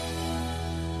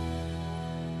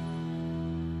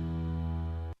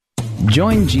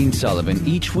 Join Gene Sullivan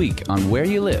each week on Where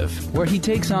You Live, where he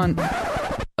takes on...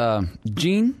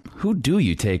 Gene, who do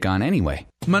you take on anyway?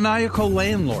 Maniacal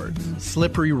landlords,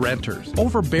 slippery renters,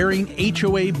 overbearing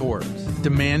HOA boards,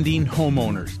 demanding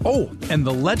homeowners. Oh, and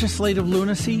the legislative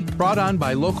lunacy brought on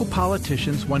by local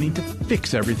politicians wanting to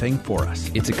fix everything for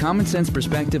us. It's a common sense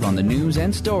perspective on the news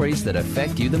and stories that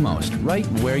affect you the most, right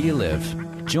where you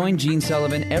live. Join Gene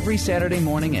Sullivan every Saturday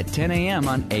morning at 10 a.m.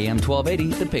 on AM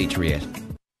 1280, The Patriot.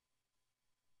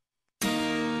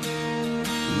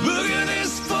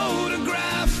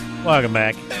 Welcome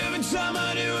back.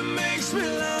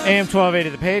 AM 1280,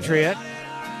 The Patriot.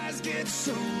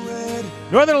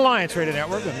 Northern Alliance Radio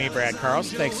Network with me, Brad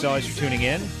Carlson. Thanks so much for tuning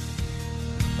in.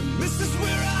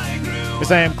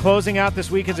 As I am closing out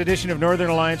this weekend's edition of Northern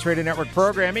Alliance Radio Network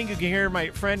programming, you can hear my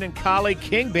friend and colleague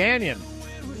King Banyan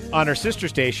on our sister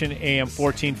station, AM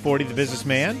 1440, The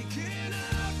Businessman.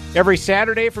 Every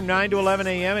Saturday from 9 to 11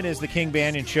 a.m. it is the King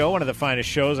Banyan Show, one of the finest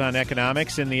shows on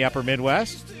economics in the upper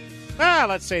Midwest.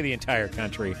 Let's say the entire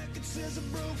country.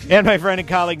 And my friend and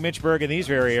colleague Mitch Berg in these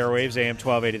very airwaves, AM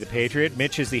 1280 The Patriot.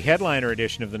 Mitch is the headliner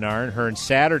edition of the NAR and Hearn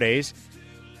Saturdays,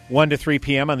 1 to 3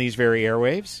 p.m. on these very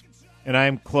airwaves. And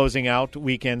I'm closing out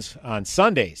weekends on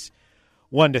Sundays,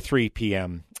 1 to 3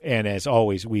 p.m. And as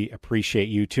always, we appreciate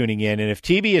you tuning in. And if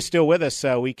TB is still with us,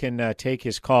 we can take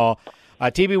his call.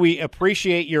 TB, we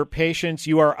appreciate your patience.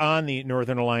 You are on the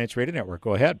Northern Alliance Radio Network.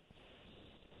 Go ahead.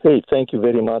 Hey, thank you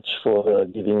very much for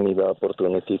giving me the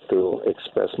opportunity to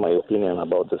express my opinion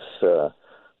about this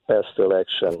past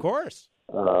election. Of course.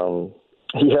 First,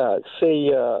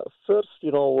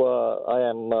 I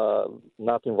am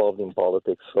not involved in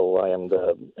politics, so I am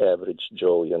the average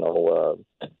Joe,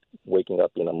 waking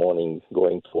up in the morning,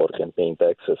 going to work and paying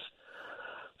taxes.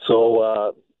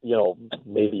 So,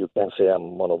 maybe you can say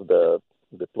I'm one of the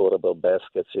deplorable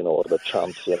baskets, or the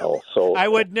chumps, So I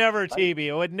would never,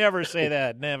 TB. I would never say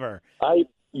that. Never. I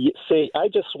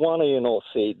just want to,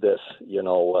 say this,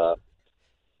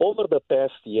 over the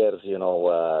past years, we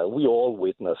all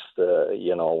witnessed, the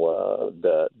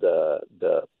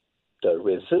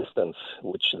resistance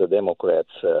which the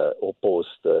Democrats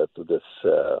opposed to this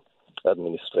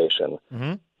administration.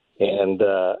 Mm-hmm. And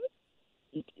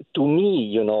to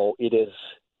me, it is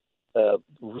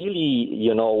really,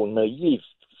 naive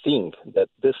thing that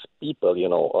these people,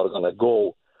 are going to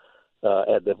go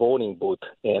at the voting booth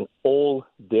and all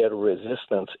their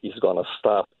resistance is going to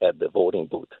stop at the voting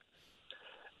booth.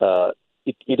 And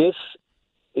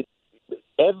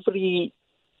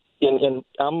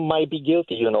I might be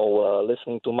guilty,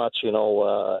 listening too much,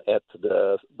 at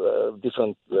the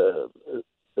different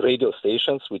radio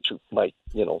stations, which you might,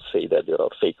 say that there are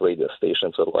fake radio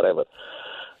stations or whatever.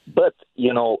 But,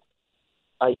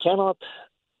 I cannot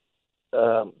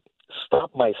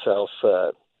stop myself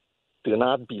to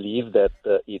not believe that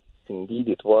it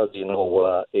was,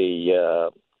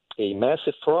 a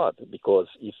massive fraud, because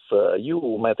if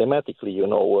you mathematically, you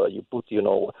put,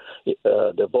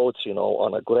 the votes,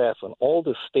 on a graph on all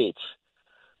the states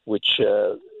which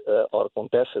are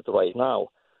contested right now,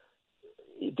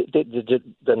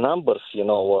 the numbers,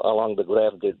 along the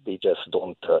graph, they just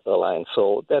don't align.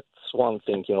 So that's one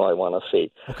thing, I want to say.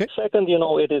 Okay. Second,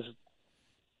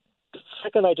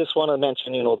 I just want to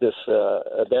mention, this,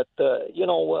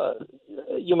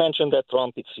 you mentioned that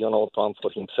Trump, it's, Trump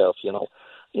for himself,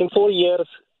 In 4 years,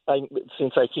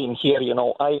 since I came here,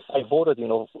 I voted,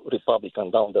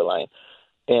 Republican down the line.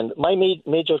 And my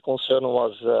major concern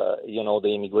was, the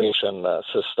immigration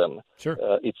system. Sure.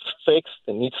 It's fixed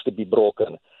and needs to be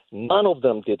broken. None of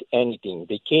them did anything.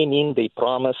 They came in, they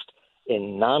promised,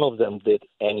 and none of them did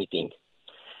anything.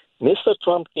 Mr.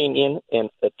 Trump came in, and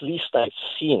at least I've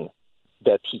seen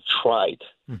that he tried.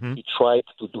 Mm-hmm. He tried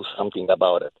to do something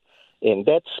about it. And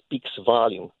that speaks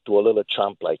volume to a little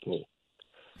chump like me.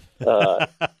 And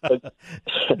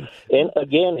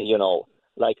again,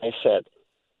 like I said,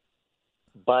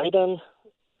 Biden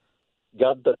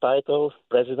got the title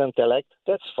president-elect.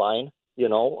 That's fine.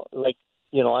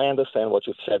 I understand what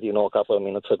you said, a couple of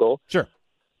minutes ago. Sure.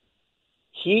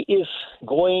 He is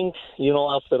going,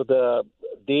 after the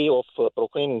day of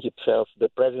proclaiming himself the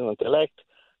president-elect,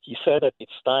 he said that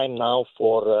it's time now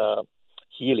for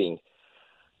healing.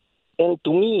 And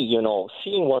to me,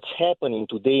 seeing what's happening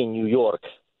today in New York,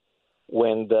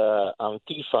 when the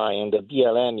Antifa and the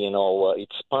BLM,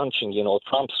 it's punching,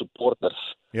 Trump supporters,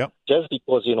 yep, just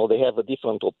because, they have a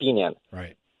different opinion.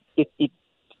 Right. It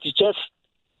just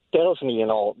tells me,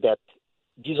 that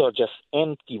these are just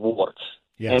empty words.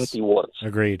 Yes. Empty words.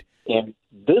 Agreed. And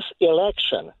this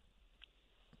election,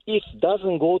 if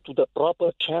doesn't go to the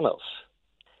proper channels,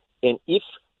 and if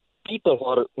people who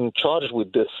are in charge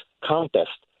with this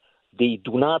contest, they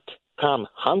do not come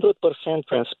 100%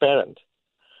 transparent,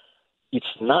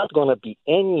 it's not going to be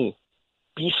any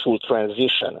peaceful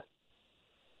transition.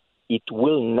 It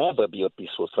will never be a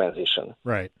peaceful transition.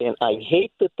 Right. And I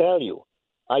hate to tell you,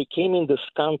 I came in this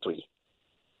country,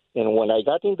 and when I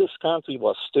got in this country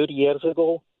was 30 years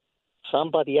ago,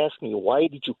 somebody asked me, why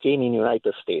did you came in the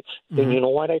United States? Mm-hmm. And you know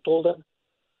what I told them?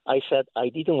 I said, I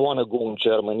didn't want to go in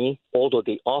Germany, although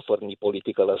they offered me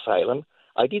political asylum.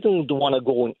 I didn't want to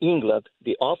go in England.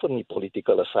 They offered me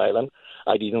political asylum.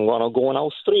 I didn't want to go in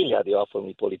Australia. They offered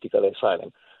me political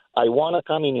asylum. I want to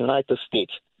come in the United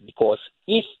States because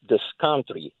if this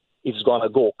country is going to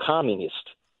go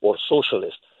communist or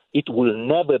socialist, it will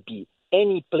never be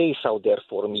any place out there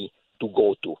for me to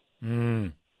go to.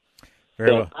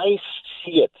 Very well. I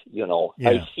see it, Yeah.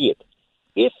 I see it.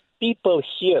 If people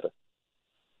here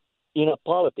in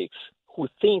politics who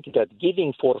think that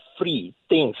giving for free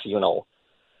things,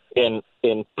 and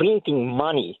printing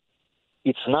money,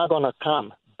 it's not going to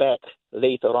come back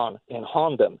later on and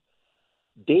haunt them.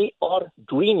 They are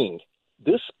dreaming.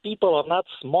 These people are not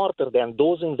smarter than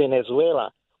those in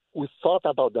Venezuela who thought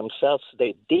about themselves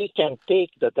that they can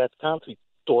take that country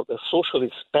toward a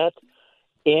socialist path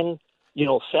and,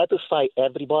 satisfy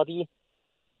everybody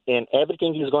and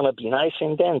everything is going to be nice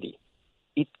and dandy.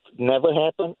 It never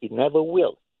happened. It never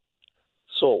will.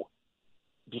 So,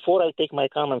 before I take my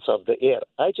comments off the air,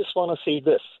 I just want to say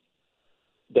this,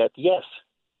 that yes,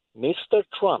 Mr.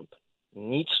 Trump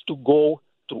needs to go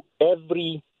to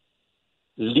every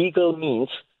legal means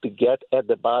to get at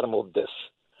the bottom of this.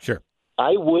 Sure.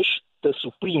 I wish the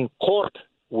Supreme Court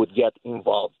would get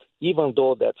involved, even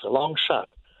though that's a long shot.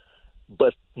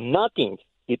 But nothing,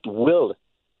 it will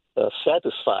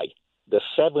satisfy the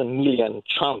 7 million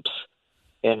chumps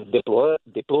and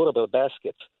deplorable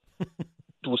baskets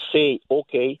to say,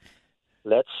 okay,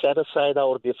 let's set aside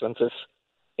our differences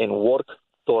and work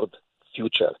toward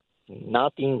future.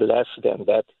 Nothing less than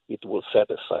that, it will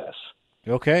satisfy us.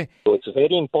 Okay. So it's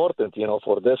very important,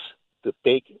 for this to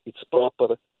take its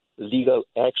proper legal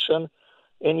action.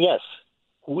 And yes,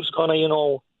 who's going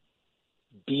to,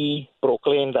 be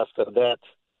proclaimed after that,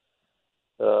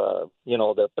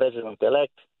 the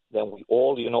president-elect, then we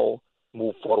all,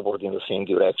 move forward in the same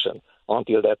direction.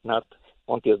 Until that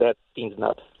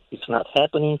it's not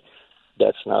happening,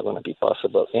 that's not going to be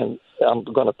possible. And I'm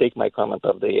going to take my comment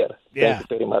of the year. Yeah. Thank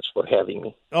you very much for having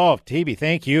me. Oh, TB,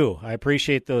 thank you. I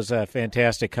appreciate those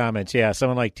fantastic comments. Yeah,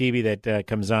 someone like TB that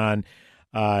comes on,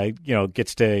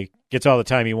 gets all the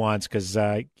time he wants because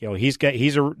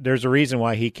there's a reason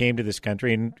why he came to this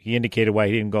country, and he indicated why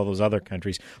he didn't go to those other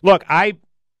countries. Look,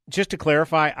 just to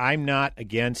clarify, I'm not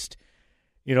against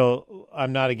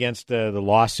the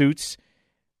lawsuits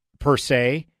per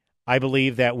se. I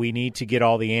believe that we need to get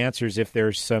all the answers if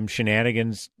there's some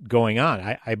shenanigans going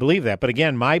on. I believe that. But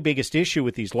again, my biggest issue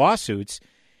with these lawsuits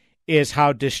is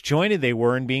how disjointed they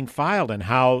were in being filed and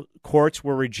how courts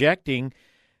were rejecting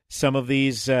some of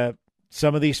these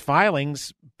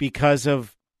filings because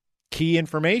of key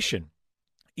information,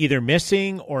 either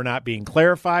missing or not being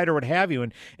clarified or what have you.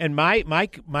 And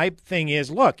my thing is,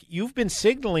 look, you've been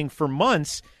signaling for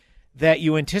months that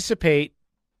you anticipate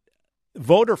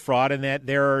voter fraud and that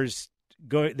there's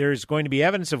going to be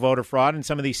evidence of voter fraud in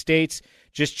some of these states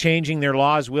just changing their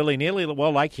laws willy-nilly.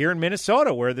 Well, like here in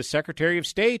Minnesota, where the Secretary of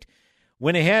State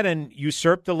went ahead and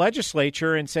usurped the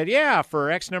legislature and said, yeah,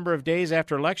 for X number of days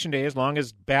after Election Day, as long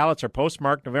as ballots are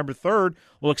postmarked November 3rd,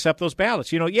 we'll accept those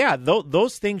ballots.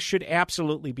 Those things should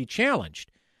absolutely be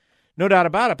challenged. No doubt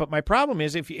about it. But my problem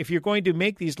is if you're going to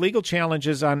make these legal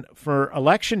challenges for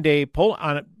Election Day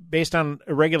based on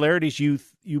irregularities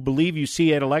you believe you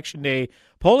see at Election Day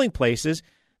polling places,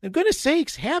 then goodness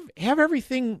sakes, have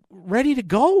everything ready to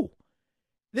go.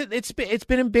 It's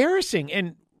been embarrassing.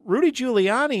 And Rudy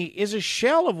Giuliani is a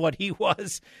shell of what he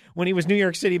was when he was New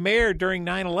York City mayor during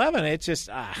 9/11. It's just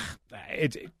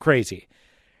it's crazy,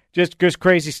 just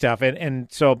crazy stuff. And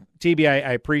so, TB,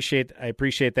 I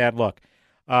appreciate that. Look,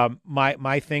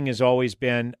 my thing has always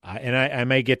been, and I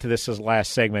may get to this as the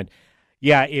last segment.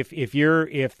 Yeah, if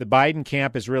the Biden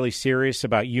camp is really serious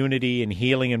about unity and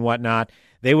healing and whatnot,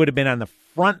 they would have been on the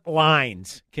front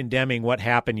lines condemning what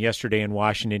happened yesterday in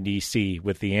Washington, D.C.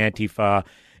 with the Antifa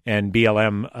and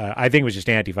BLM. I think it was just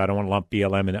Antifa. I don't want to lump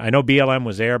BLM in. I know BLM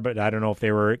was there, but I don't know if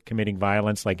they were committing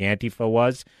violence like Antifa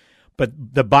was. But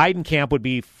the Biden camp would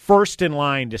be first in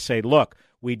line to say, look,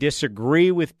 we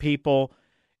disagree with people,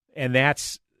 and that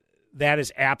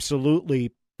is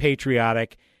absolutely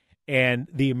patriotic and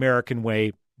the American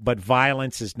way, but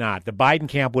violence is not. The Biden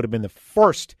camp would have been the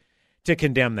first to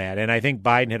condemn that, and I think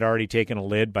Biden had already taken a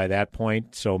lid by that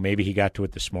point, so maybe he got to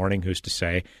it this morning. Who's to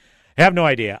say? I have no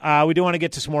idea. We do want to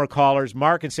get to some more callers.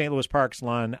 Mark in St. Louis Park's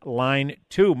line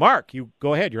 2. Mark, you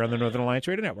go ahead. You're on the Northern Alliance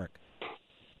Radio Network.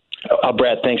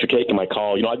 Brad, thanks for taking my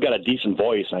call. I've got a decent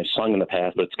voice, and I've sung in the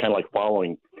past, but it's kind of like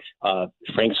following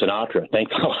Frank Sinatra.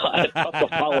 Thanks a lot. Tough to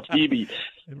follow TV.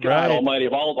 God Right. almighty,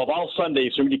 of all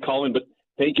Sundays, somebody call in, but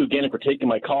thank you again for taking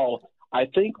my call. I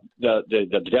think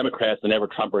the Democrats, the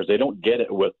never-Trumpers, they don't get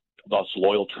it with us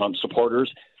loyal Trump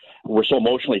supporters. We're so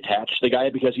emotionally attached to the guy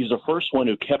because he's the first one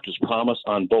who kept his promise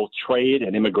on both trade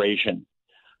and immigration.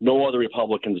 No other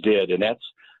Republicans did, and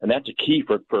that's a key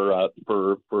for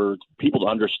people to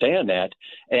understand that.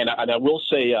 And I will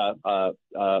say, I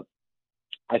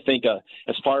think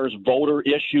as far as voter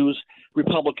issues,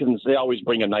 Republicans, they always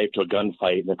bring a knife to a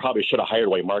gunfight, and they probably should have hired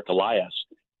away Mark Elias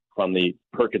from the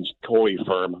Perkins Coie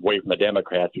firm away from the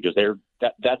Democrats because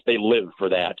they live for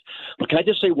that. But can I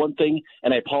just say one thing?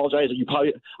 And I apologize.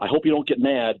 I hope you don't get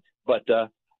mad. But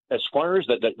as far as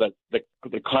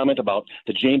the comment about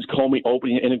the James Comey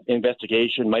opening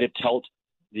investigation might have tilted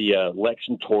the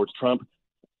election towards Trump,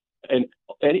 and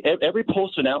every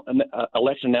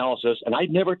post-election analysis, and I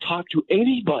never talked to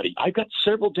anybody. I've got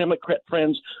several Democrat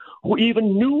friends who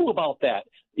even knew about that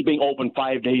being open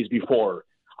 5 days before.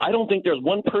 I don't think there's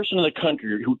one person in the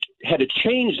country who had to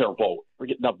change their vote,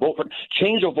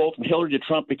 change their vote from Hillary to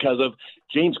Trump because of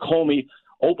James Comey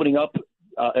opening up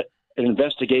an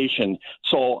investigation.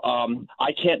 So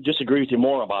I can't disagree with you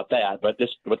more about that. But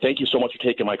thank you so much for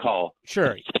taking my call.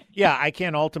 Sure. Yeah, I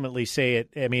can't ultimately say it.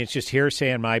 I mean, it's just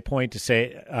hearsay on my part to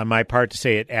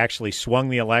say it actually swung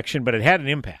the election, but it had an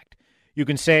impact. You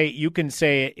can say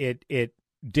it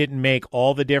didn't make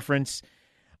all the difference,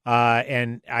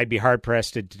 and I'd be hard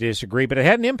pressed to disagree. But it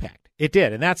had an impact. It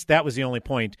did, and that was the only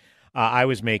point I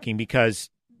was making, because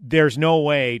there's no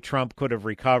way Trump could have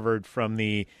recovered from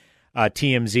the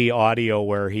TMZ audio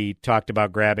where he talked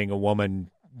about grabbing a woman,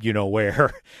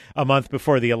 where a month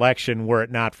before the election, were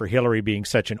it not for Hillary being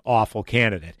such an awful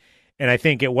candidate. And I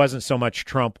think it wasn't so much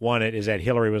Trump won it as that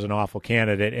Hillary was an awful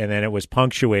candidate, and then it was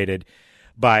punctuated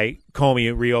by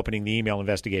Comey reopening the email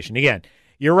investigation. Again,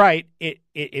 you're right. It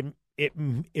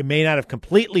may not have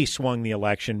completely swung the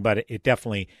election, but it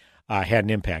definitely had an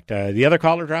impact. The other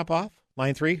caller drop off?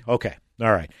 Line 3? Okay.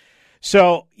 All right.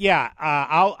 So yeah,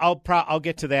 I'll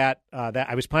get to that. That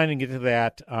I was planning to get to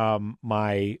that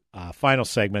my final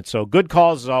segment. So good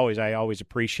calls as always. I always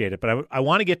appreciate it, but I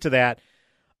want to get to that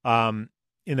in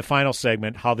the final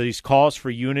segment. How these calls for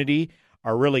unity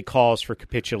are really calls for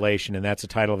capitulation, and that's the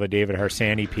title of a David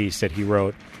Harsanyi piece that he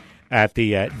wrote at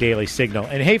the Daily Signal.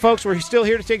 And hey, folks, we're still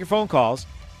here to take your phone calls.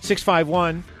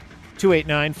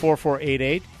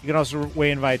 651-289-4488. You can also weigh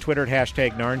in via Twitter at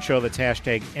hashtag Narn Show. That's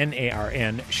hashtag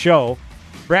NARN Show.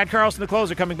 Brad Carlson, the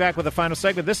closer, coming back with the final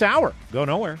segment this hour. Go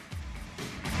nowhere.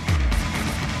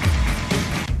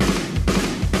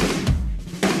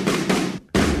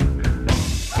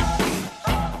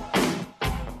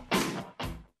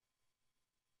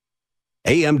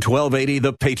 AM 1280,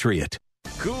 The Patriot.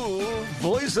 Cool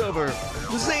voiceover.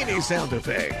 Zany sound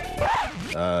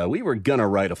effect. We were gonna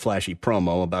write a flashy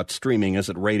promo about streaming us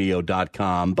at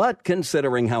radio.com, but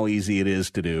considering how easy it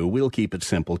is to do, we'll keep it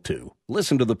simple too.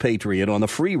 Listen to The Patriot on the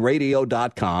free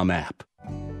radio.com app.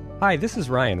 Hi, this is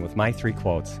Ryan with My 3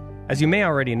 Quotes. As you may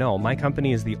already know, my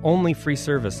company is the only free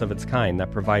service of its kind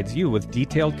that provides you with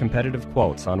detailed competitive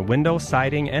quotes on window,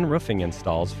 siding, and roofing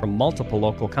installs from multiple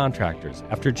local contractors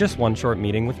after just one short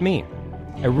meeting with me.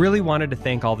 I really wanted to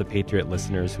thank all the Patriot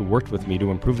listeners who worked with me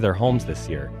to improve their homes this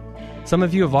year. Some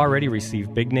of you have already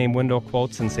received big-name window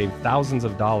quotes and saved thousands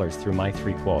of dollars through My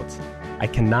 3 Quotes. I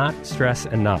cannot stress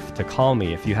enough to call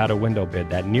me if you had a window bid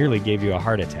that nearly gave you a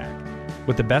heart attack.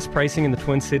 With the best pricing in the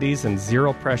Twin Cities and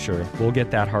zero pressure, we'll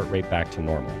get that heart rate back to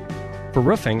normal. For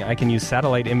roofing, I can use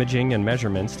satellite imaging and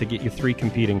measurements to get you 3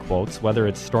 competing quotes, whether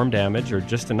it's storm damage or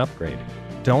just an upgrade.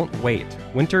 Don't wait.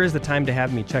 Winter is the time to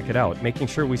have me check it out, making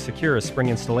sure we secure a spring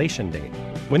installation date.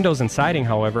 Windows and siding,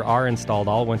 however, are installed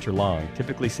all winter long,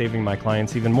 typically saving my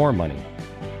clients even more money.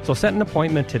 So set an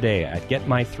appointment today at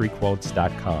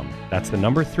getmy3quotes.com. That's the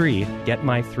number 3,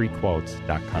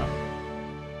 getmy3quotes.com.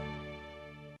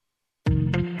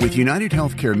 With United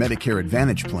Healthcare Medicare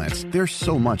Advantage plans, there's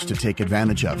so much to take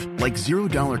advantage of, like $0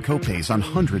 copays on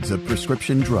hundreds of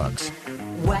prescription drugs.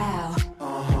 Wow.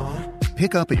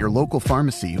 Pick up at your local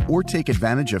pharmacy or take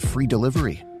advantage of free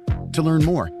delivery. To learn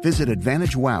more, visit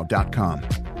AdvantageWow.com.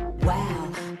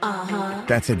 Wow.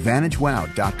 That's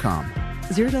AdvantageWow.com.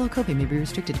 $0 copay may be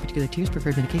restricted to particular tiers,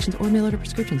 preferred medications, or mail order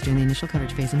prescriptions during the initial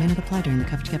coverage phase and may not apply during the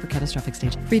coverage gap or catastrophic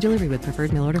stage. Free delivery with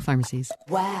preferred mail order pharmacies.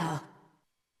 Wow.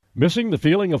 Missing the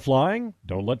feeling of flying?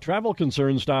 Don't let travel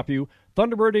concerns stop you.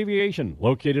 Thunderbird Aviation,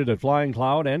 located at Flying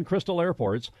Cloud and Crystal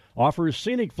Airports, offers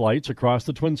scenic flights across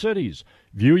the Twin Cities.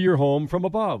 View your home from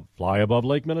above, fly above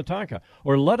Lake Minnetonka,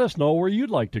 or let us know where you'd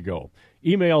like to go.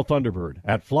 Email Thunderbird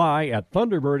at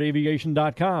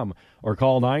fly@thunderbirdaviation.com or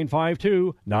call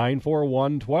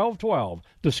 952-941-1212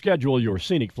 to schedule your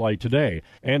scenic flight today.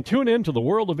 And tune in to the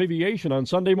World of Aviation on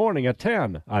Sunday morning at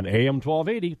 10 on AM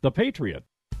 1280, The Patriot.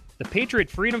 The Patriot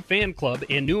Freedom Fan Club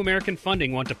and New American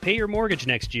Funding want to pay your mortgage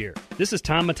next year. This is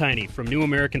Tom Matini from New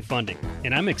American Funding,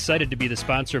 and I'm excited to be the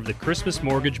sponsor of the Christmas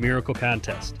Mortgage Miracle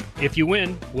Contest. If you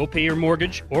win, we'll pay your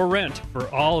mortgage or rent for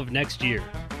all of next year.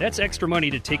 That's extra money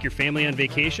to take your family on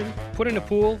vacation, put in a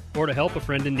pool, or to help a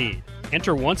friend in need.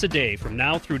 Enter once a day from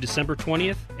now through December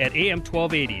 20th at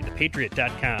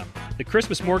am1280thepatriot.com. The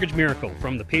Christmas Mortgage Miracle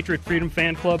from the Patriot Freedom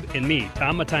Fan Club and me,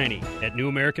 Tom Matini, at New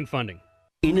American Funding.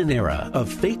 In an era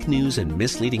of fake news and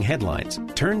misleading headlines,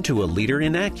 turn to a leader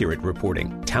in accurate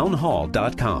reporting,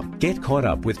 townhall.com. Get caught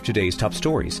up with today's top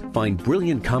stories, find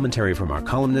brilliant commentary from our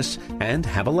columnists, and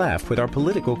have a laugh with our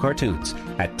political cartoons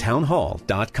at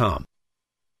townhall.com.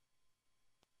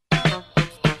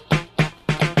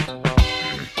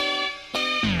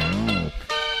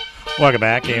 Welcome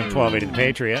back, AM 1280 The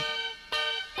Patriot.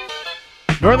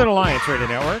 Northern Alliance Radio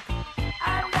Network.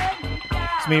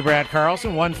 It's me, Brad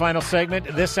Carlson. One final segment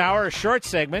this hour, a short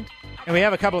segment. And we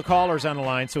have a couple of callers on the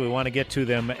line, so we want to get to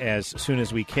them as soon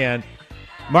as we can.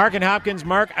 Mark and Hopkins.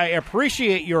 Mark, I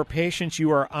appreciate your patience. You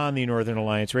are on the Northern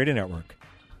Alliance Radio Network.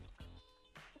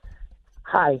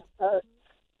 Hi.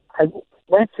 I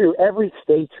went through every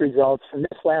state's results from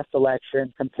this last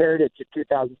election, compared it to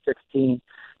 2016,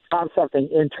 found something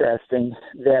interesting,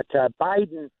 that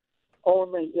Biden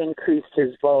only increased his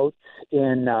votes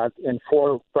in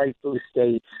 4 bright blue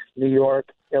states, New York,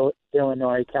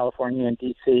 Illinois, California, and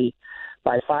D.C.,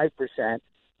 by 5%.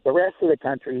 The rest of the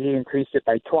country, he increased it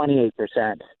by 28%.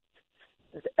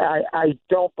 I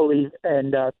don't believe,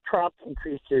 and Trump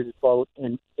increased his vote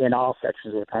in all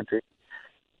sections of the country.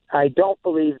 I don't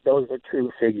believe those are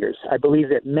true figures. I believe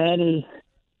that many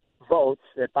votes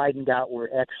that Biden got were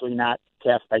actually not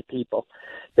cast by people.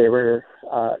 They were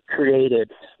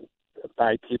created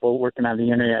by people working on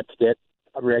the internet to get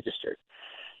registered.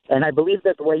 And I believe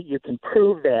that the way you can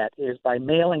prove that is by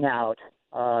mailing out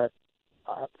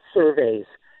surveys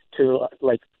to,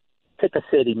 like, pick a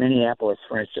city, Minneapolis,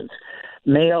 for instance.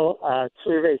 Mail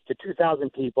surveys to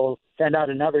 2,000 people, send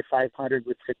out another 500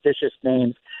 with fictitious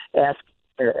names, ask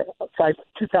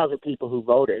 2,000 people who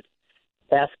voted,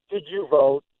 ask, did you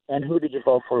vote, and who did you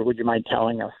vote for? Would you mind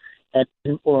telling us? And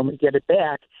when we get it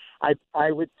back,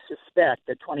 I would suspect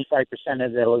that 25%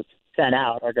 of those sent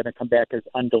out are going to come back as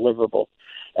undeliverable,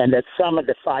 and that some of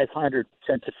the 500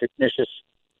 sent to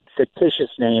fictitious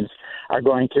names are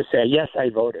going to say, yes, I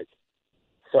voted.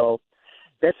 So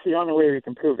that's the only way we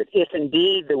can prove it. If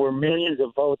indeed there were millions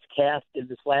of votes cast in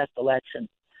this last election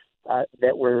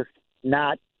that were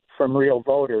not from real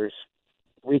voters,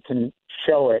 we can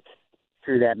show it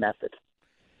through that method.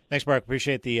 Thanks, Mark.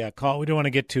 Appreciate the call. We do want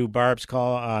to get to Barb's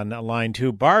call on line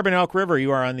 2. Barb in Elk River,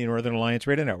 you are on the Northern Alliance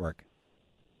Radio Network.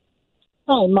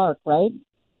 Hi, Mark, right?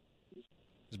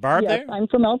 Is Barb yes, there? I'm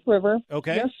from Elk River.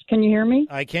 Okay. Yes, can you hear me?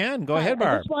 I can. Go ahead,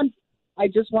 Barb. I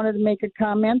just wanted to make a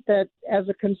comment that as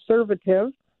a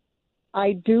conservative,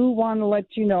 I do want to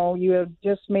let you know, you have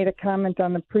just made a comment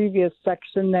on the previous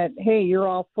section that, hey, you're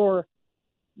all for,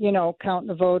 counting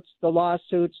the votes, the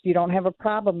lawsuits. You don't have a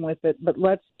problem with it, but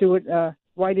let's do it.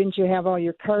 Why didn't you have all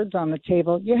your cards on the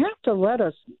table? You have to let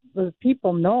us, the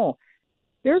people, know.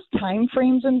 There's time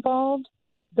frames involved.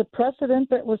 The precedent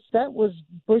that was set was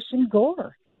Bush and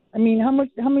Gore. I mean,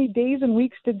 how many days and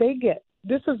weeks did they get?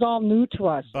 This is all new to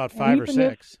us. About 5 or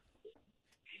 6.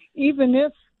 Even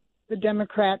if the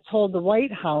Democrats hold the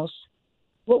White House,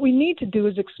 what we need to do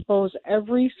is expose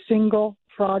every single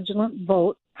fraudulent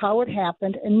vote, how it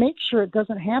happened, and make sure it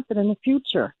doesn't happen in the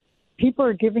future. People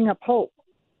are giving up hope.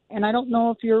 And I don't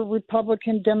know if you're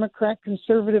Republican, Democrat,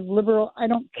 conservative, liberal. I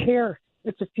don't care.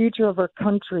 It's the future of our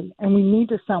country, and we need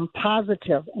to sound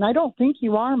positive. And I don't think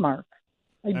you are, Mark.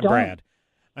 I'm Brad.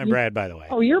 I'm Brad, by the way.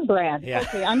 Oh, you're Brad. Yeah.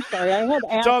 Okay, I'm sorry. I had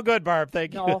asked. It's all good, Barb.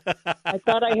 Thank you. No, I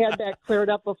thought I had that cleared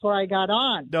up before I got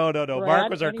on. No. Brad, Mark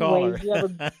was our caller.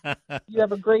 You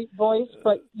have a great voice,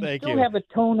 but you still have a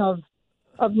tone of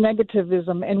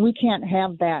negativism, and we can't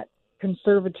have that.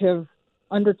 Conservative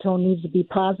undertone needs to be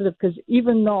positive, because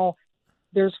even though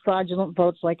there's fraudulent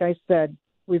votes, like I said,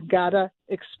 we've got to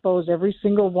expose every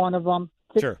single one of them,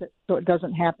 fix it so it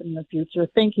doesn't happen in the future.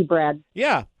 Thank you, Brad.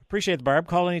 Yeah. Appreciate the Barb.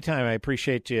 Call anytime. I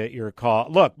appreciate your call.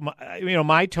 Look,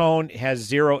 my tone has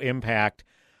zero impact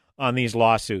on these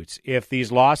lawsuits. If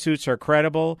these lawsuits are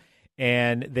credible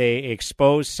and they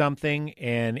expose something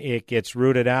and it gets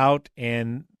rooted out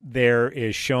and there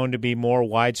is shown to be more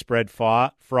widespread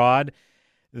fraud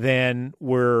than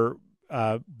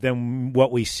than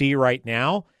what we see right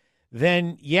now,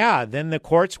 then the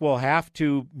courts will have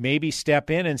to maybe step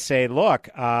in and say, look,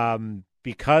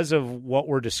 because of what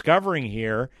we're discovering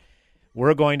here,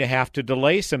 we're going to have to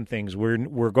delay some things.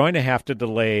 We're going to have to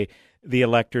delay the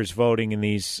electors voting in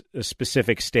these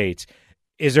specific states.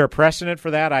 Is there a precedent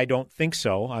for that? I don't think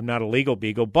so. I'm not a legal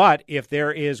beagle. But if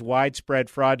there is widespread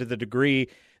fraud to the degree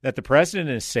that the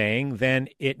president is saying, then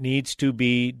it needs to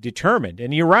be determined.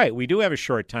 And you're right. We do have a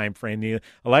short time frame. The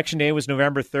election day was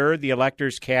November 3rd. The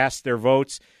electors cast their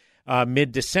votes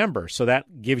mid-December. So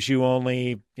that gives you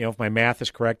only, if my math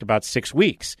is correct, about 6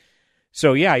 weeks.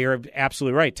 So, yeah, you're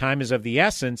absolutely right. Time is of the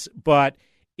essence. But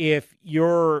if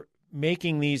you're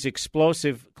making these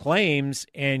explosive claims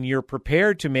and you're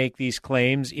prepared to make these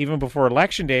claims even before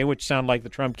Election Day, which sounded like the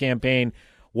Trump campaign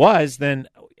was, then,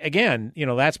 again,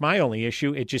 that's my only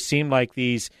issue. It just seemed like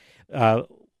these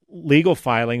legal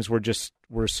filings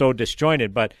were so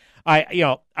disjointed. But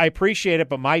I appreciate it,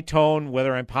 but my tone,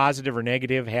 whether I'm positive or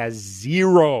negative, has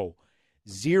zero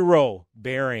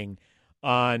bearing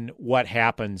on what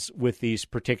happens with these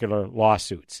particular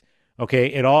lawsuits. Okay,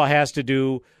 it all has to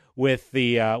do with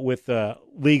the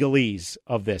legalese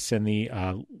of this and the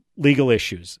legal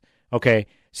issues. Okay,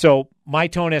 so my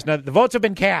tone has nothing. The votes have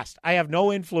been cast. I have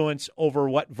no influence over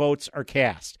what votes are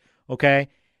cast. Okay,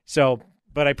 so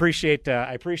but I appreciate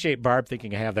Barb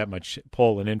thinking I have that much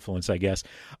pull and influence. I guess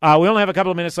we only have a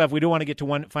couple of minutes left. We do want to get to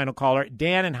one final caller.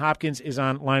 Dan in Hopkins is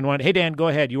on line one. Hey Dan, go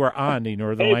ahead. You are on the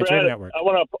Northern Alliance Radio Network. I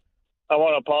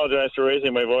want to apologize for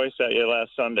raising my voice at you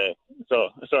last Sunday. So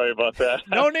sorry about that.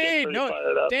 No need,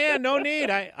 Dan. No need.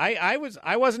 I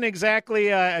wasn't exactly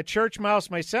a church mouse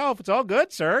myself. It's all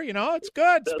good, sir. You know, it's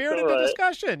good. Spirit of the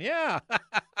discussion. Yeah.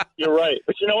 You're right,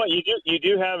 but you know what? You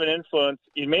do have an influence.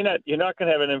 You're not going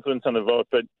to have an influence on the vote,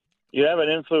 but you have an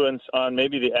influence on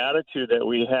maybe the attitude that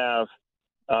we have.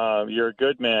 You're a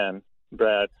good man,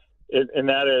 Brad, and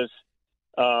that is.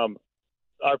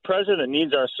 Our president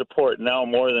needs our support now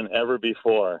more than ever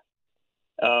before,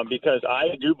 because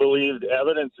I do believe the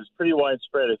evidence is pretty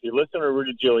widespread. If you listen to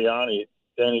Rudy Giuliani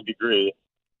to any degree,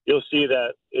 you'll see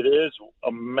that it is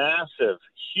a massive,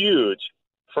 huge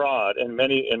fraud in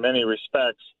many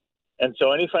respects. And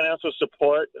so any financial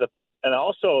support, and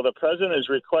also the president is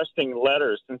requesting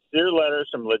letters, sincere letters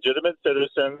from legitimate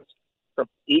citizens, from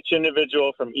each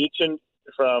individual, from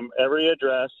every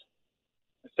address,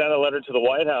 send a letter to the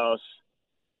White House,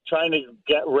 trying to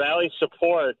rally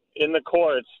support in the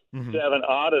courts to have an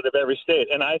audit of every state.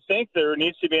 And I think there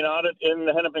needs to be an audit in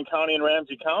the Hennepin County and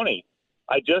Ramsey County.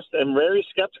 I just am very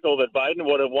skeptical that Biden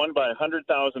would have won by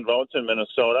 100,000 votes in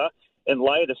Minnesota, in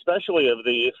light especially of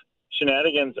the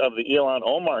shenanigans of the Ilhan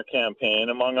Omar campaign,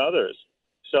 among others.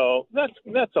 So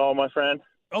that's all, my friend.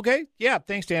 Okay. Yeah.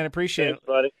 Thanks, Dan. Appreciate it.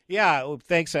 Buddy. Yeah. Well,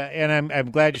 thanks. And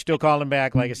I'm glad you're still calling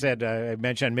back. Like I said, I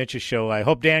mentioned on Mitch's show, I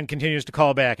hope Dan continues to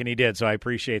call back, and he did. So I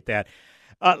appreciate that.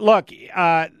 Look,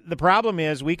 the problem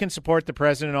is we can support the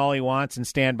president all he wants and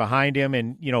stand behind him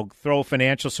and, throw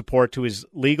financial support to his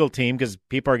legal team, because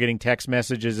people are getting text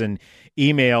messages and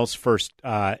emails for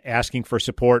asking for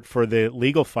support for the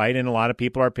legal fight. And a lot of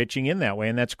people are pitching in that way.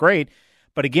 And that's great.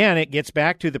 But again, it gets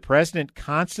back to the president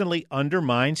constantly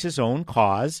undermines his own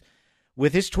cause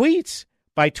with his tweets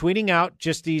by tweeting out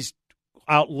just these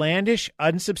outlandish,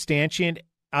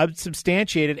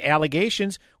 unsubstantiated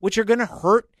allegations, which are going to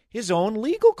hurt his own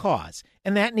legal cause.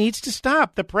 And that needs to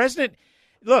stop. The president,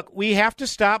 look, we have to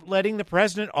stop letting the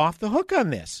president off the hook on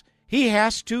this. He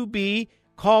has to be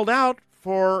called out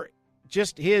for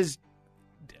just his,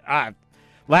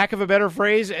 lack of a better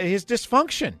phrase, his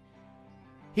dysfunction.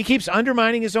 He keeps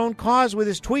undermining his own cause with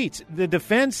his tweets. The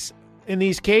defense in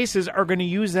these cases are going to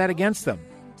use that against them.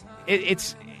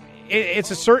 It's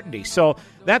a certainty. So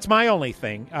that's my only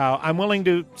thing. I'm willing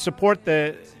to support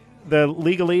the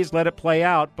legalese, let it play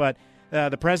out, but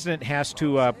the president has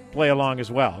to play along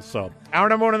as well. So hour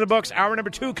number 1 in the books, hour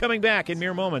number 2 coming back in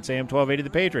mere moments. AM 1280 The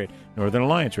Patriot, Northern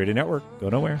Alliance Radio Network. Go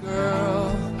nowhere.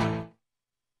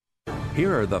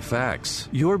 Here are the facts.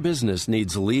 Your business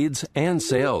needs leads and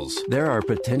sales. There are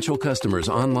potential customers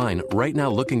online right now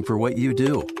looking for what you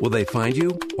do. Will they find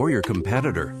you or your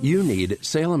competitor? You need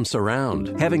Salem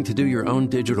Surround. Having to do your own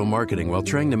digital marketing while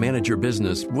trying to manage your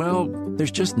business, well,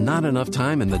 there's just not enough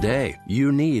time in the day.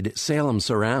 You need Salem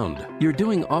Surround. You're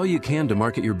doing all you can to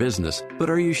market your business, but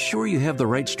are you sure you have the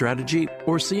right strategy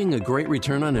or seeing a great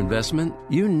return on investment?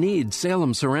 You need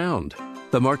Salem Surround.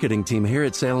 The marketing team here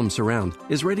at Salem Surround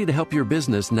is ready to help your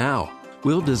business now.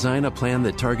 We'll design a plan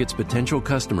that targets potential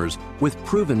customers with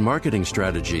proven marketing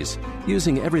strategies,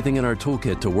 using everything in our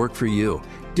toolkit to work for you.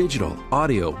 Digital,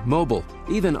 audio, mobile,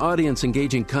 even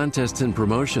audience-engaging contests and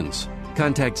promotions.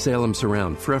 Contact Salem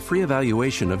Surround for a free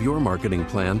evaluation of your marketing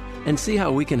plan and see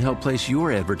how we can help place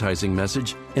your advertising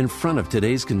message in front of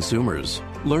today's consumers.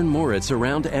 Learn more at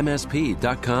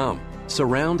surroundmsp.com.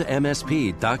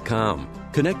 surroundmsp.com.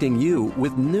 Connecting you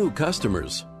with new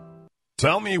customers.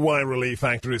 Tell me why Relief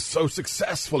Factor is so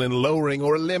successful in lowering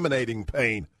or eliminating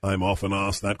pain. I'm often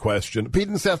asked that question. Pete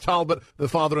and Seth Talbot, the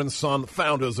father and son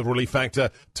founders of Relief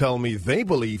Factor, tell me they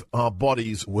believe our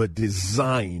bodies were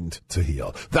designed to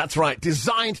heal. That's right,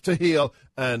 designed to heal.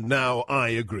 And now I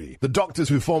agree. The doctors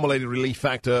who formulated Relief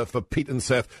Factor for Pete and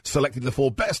Seth selected the 4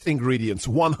 best ingredients,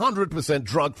 100%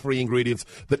 drug-free ingredients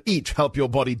that each help your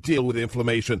body deal with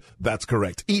inflammation. That's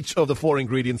correct. Each of the 4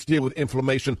 ingredients deal with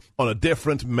inflammation on a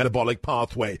different metabolic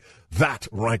pathway. That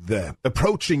right there,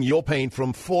 approaching your pain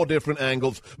from 4 different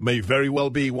angles, may very well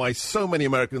be why so many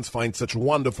Americans find such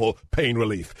wonderful pain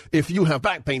relief. If you have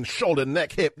back pain, shoulder,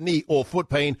 neck, hip, knee, or foot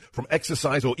pain from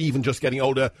exercise or even just getting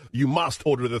older, you must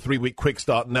order the 3-week quick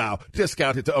start now.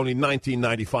 Discounted to only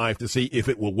 $19.95 to see if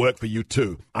it will work for you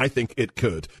too. I think it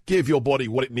could. Give your body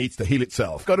what it needs to heal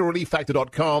itself. Go to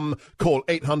relieffactor.com, call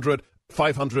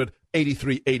 800-500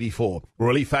 8384.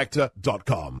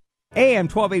 ReliefFactor.com. AM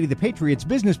 1280 The Patriots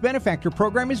Business Benefactor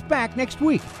Program is back next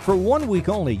week. For 1 week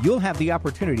only, you'll have the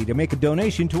opportunity to make a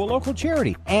donation to a local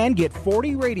charity and get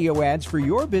 40 radio ads for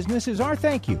your business as our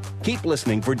thank you. Keep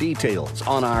listening for details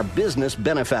on our Business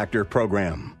Benefactor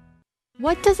Program.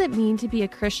 What does it mean to be a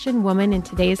Christian woman in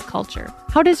today's culture?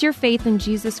 How does your faith in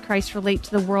Jesus Christ relate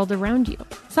to the world around you?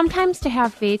 Sometimes to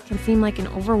have faith can seem like an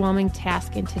overwhelming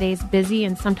task in today's busy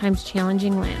and sometimes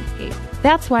challenging landscape.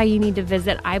 That's why you need to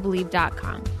visit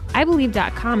IBelieve.com.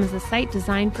 IBelieve.com is a site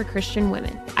designed for Christian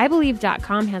women.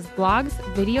 IBelieve.com has blogs,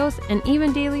 videos, and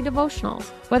even daily devotionals.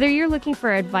 Whether you're looking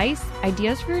for advice,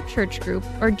 ideas for your church group,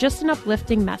 or just an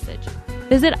uplifting message,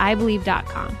 visit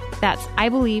IBelieve.com. That's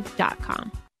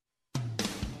IBelieve.com.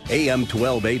 AM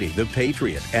 1280, The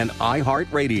Patriot, and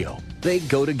iHeartRadio. They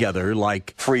go together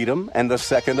like freedom and the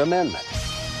Second Amendment.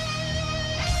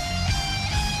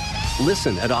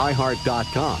 Listen at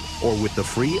iHeart.com or with the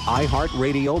free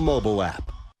iHeartRadio mobile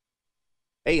app.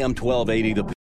 AM 1280, The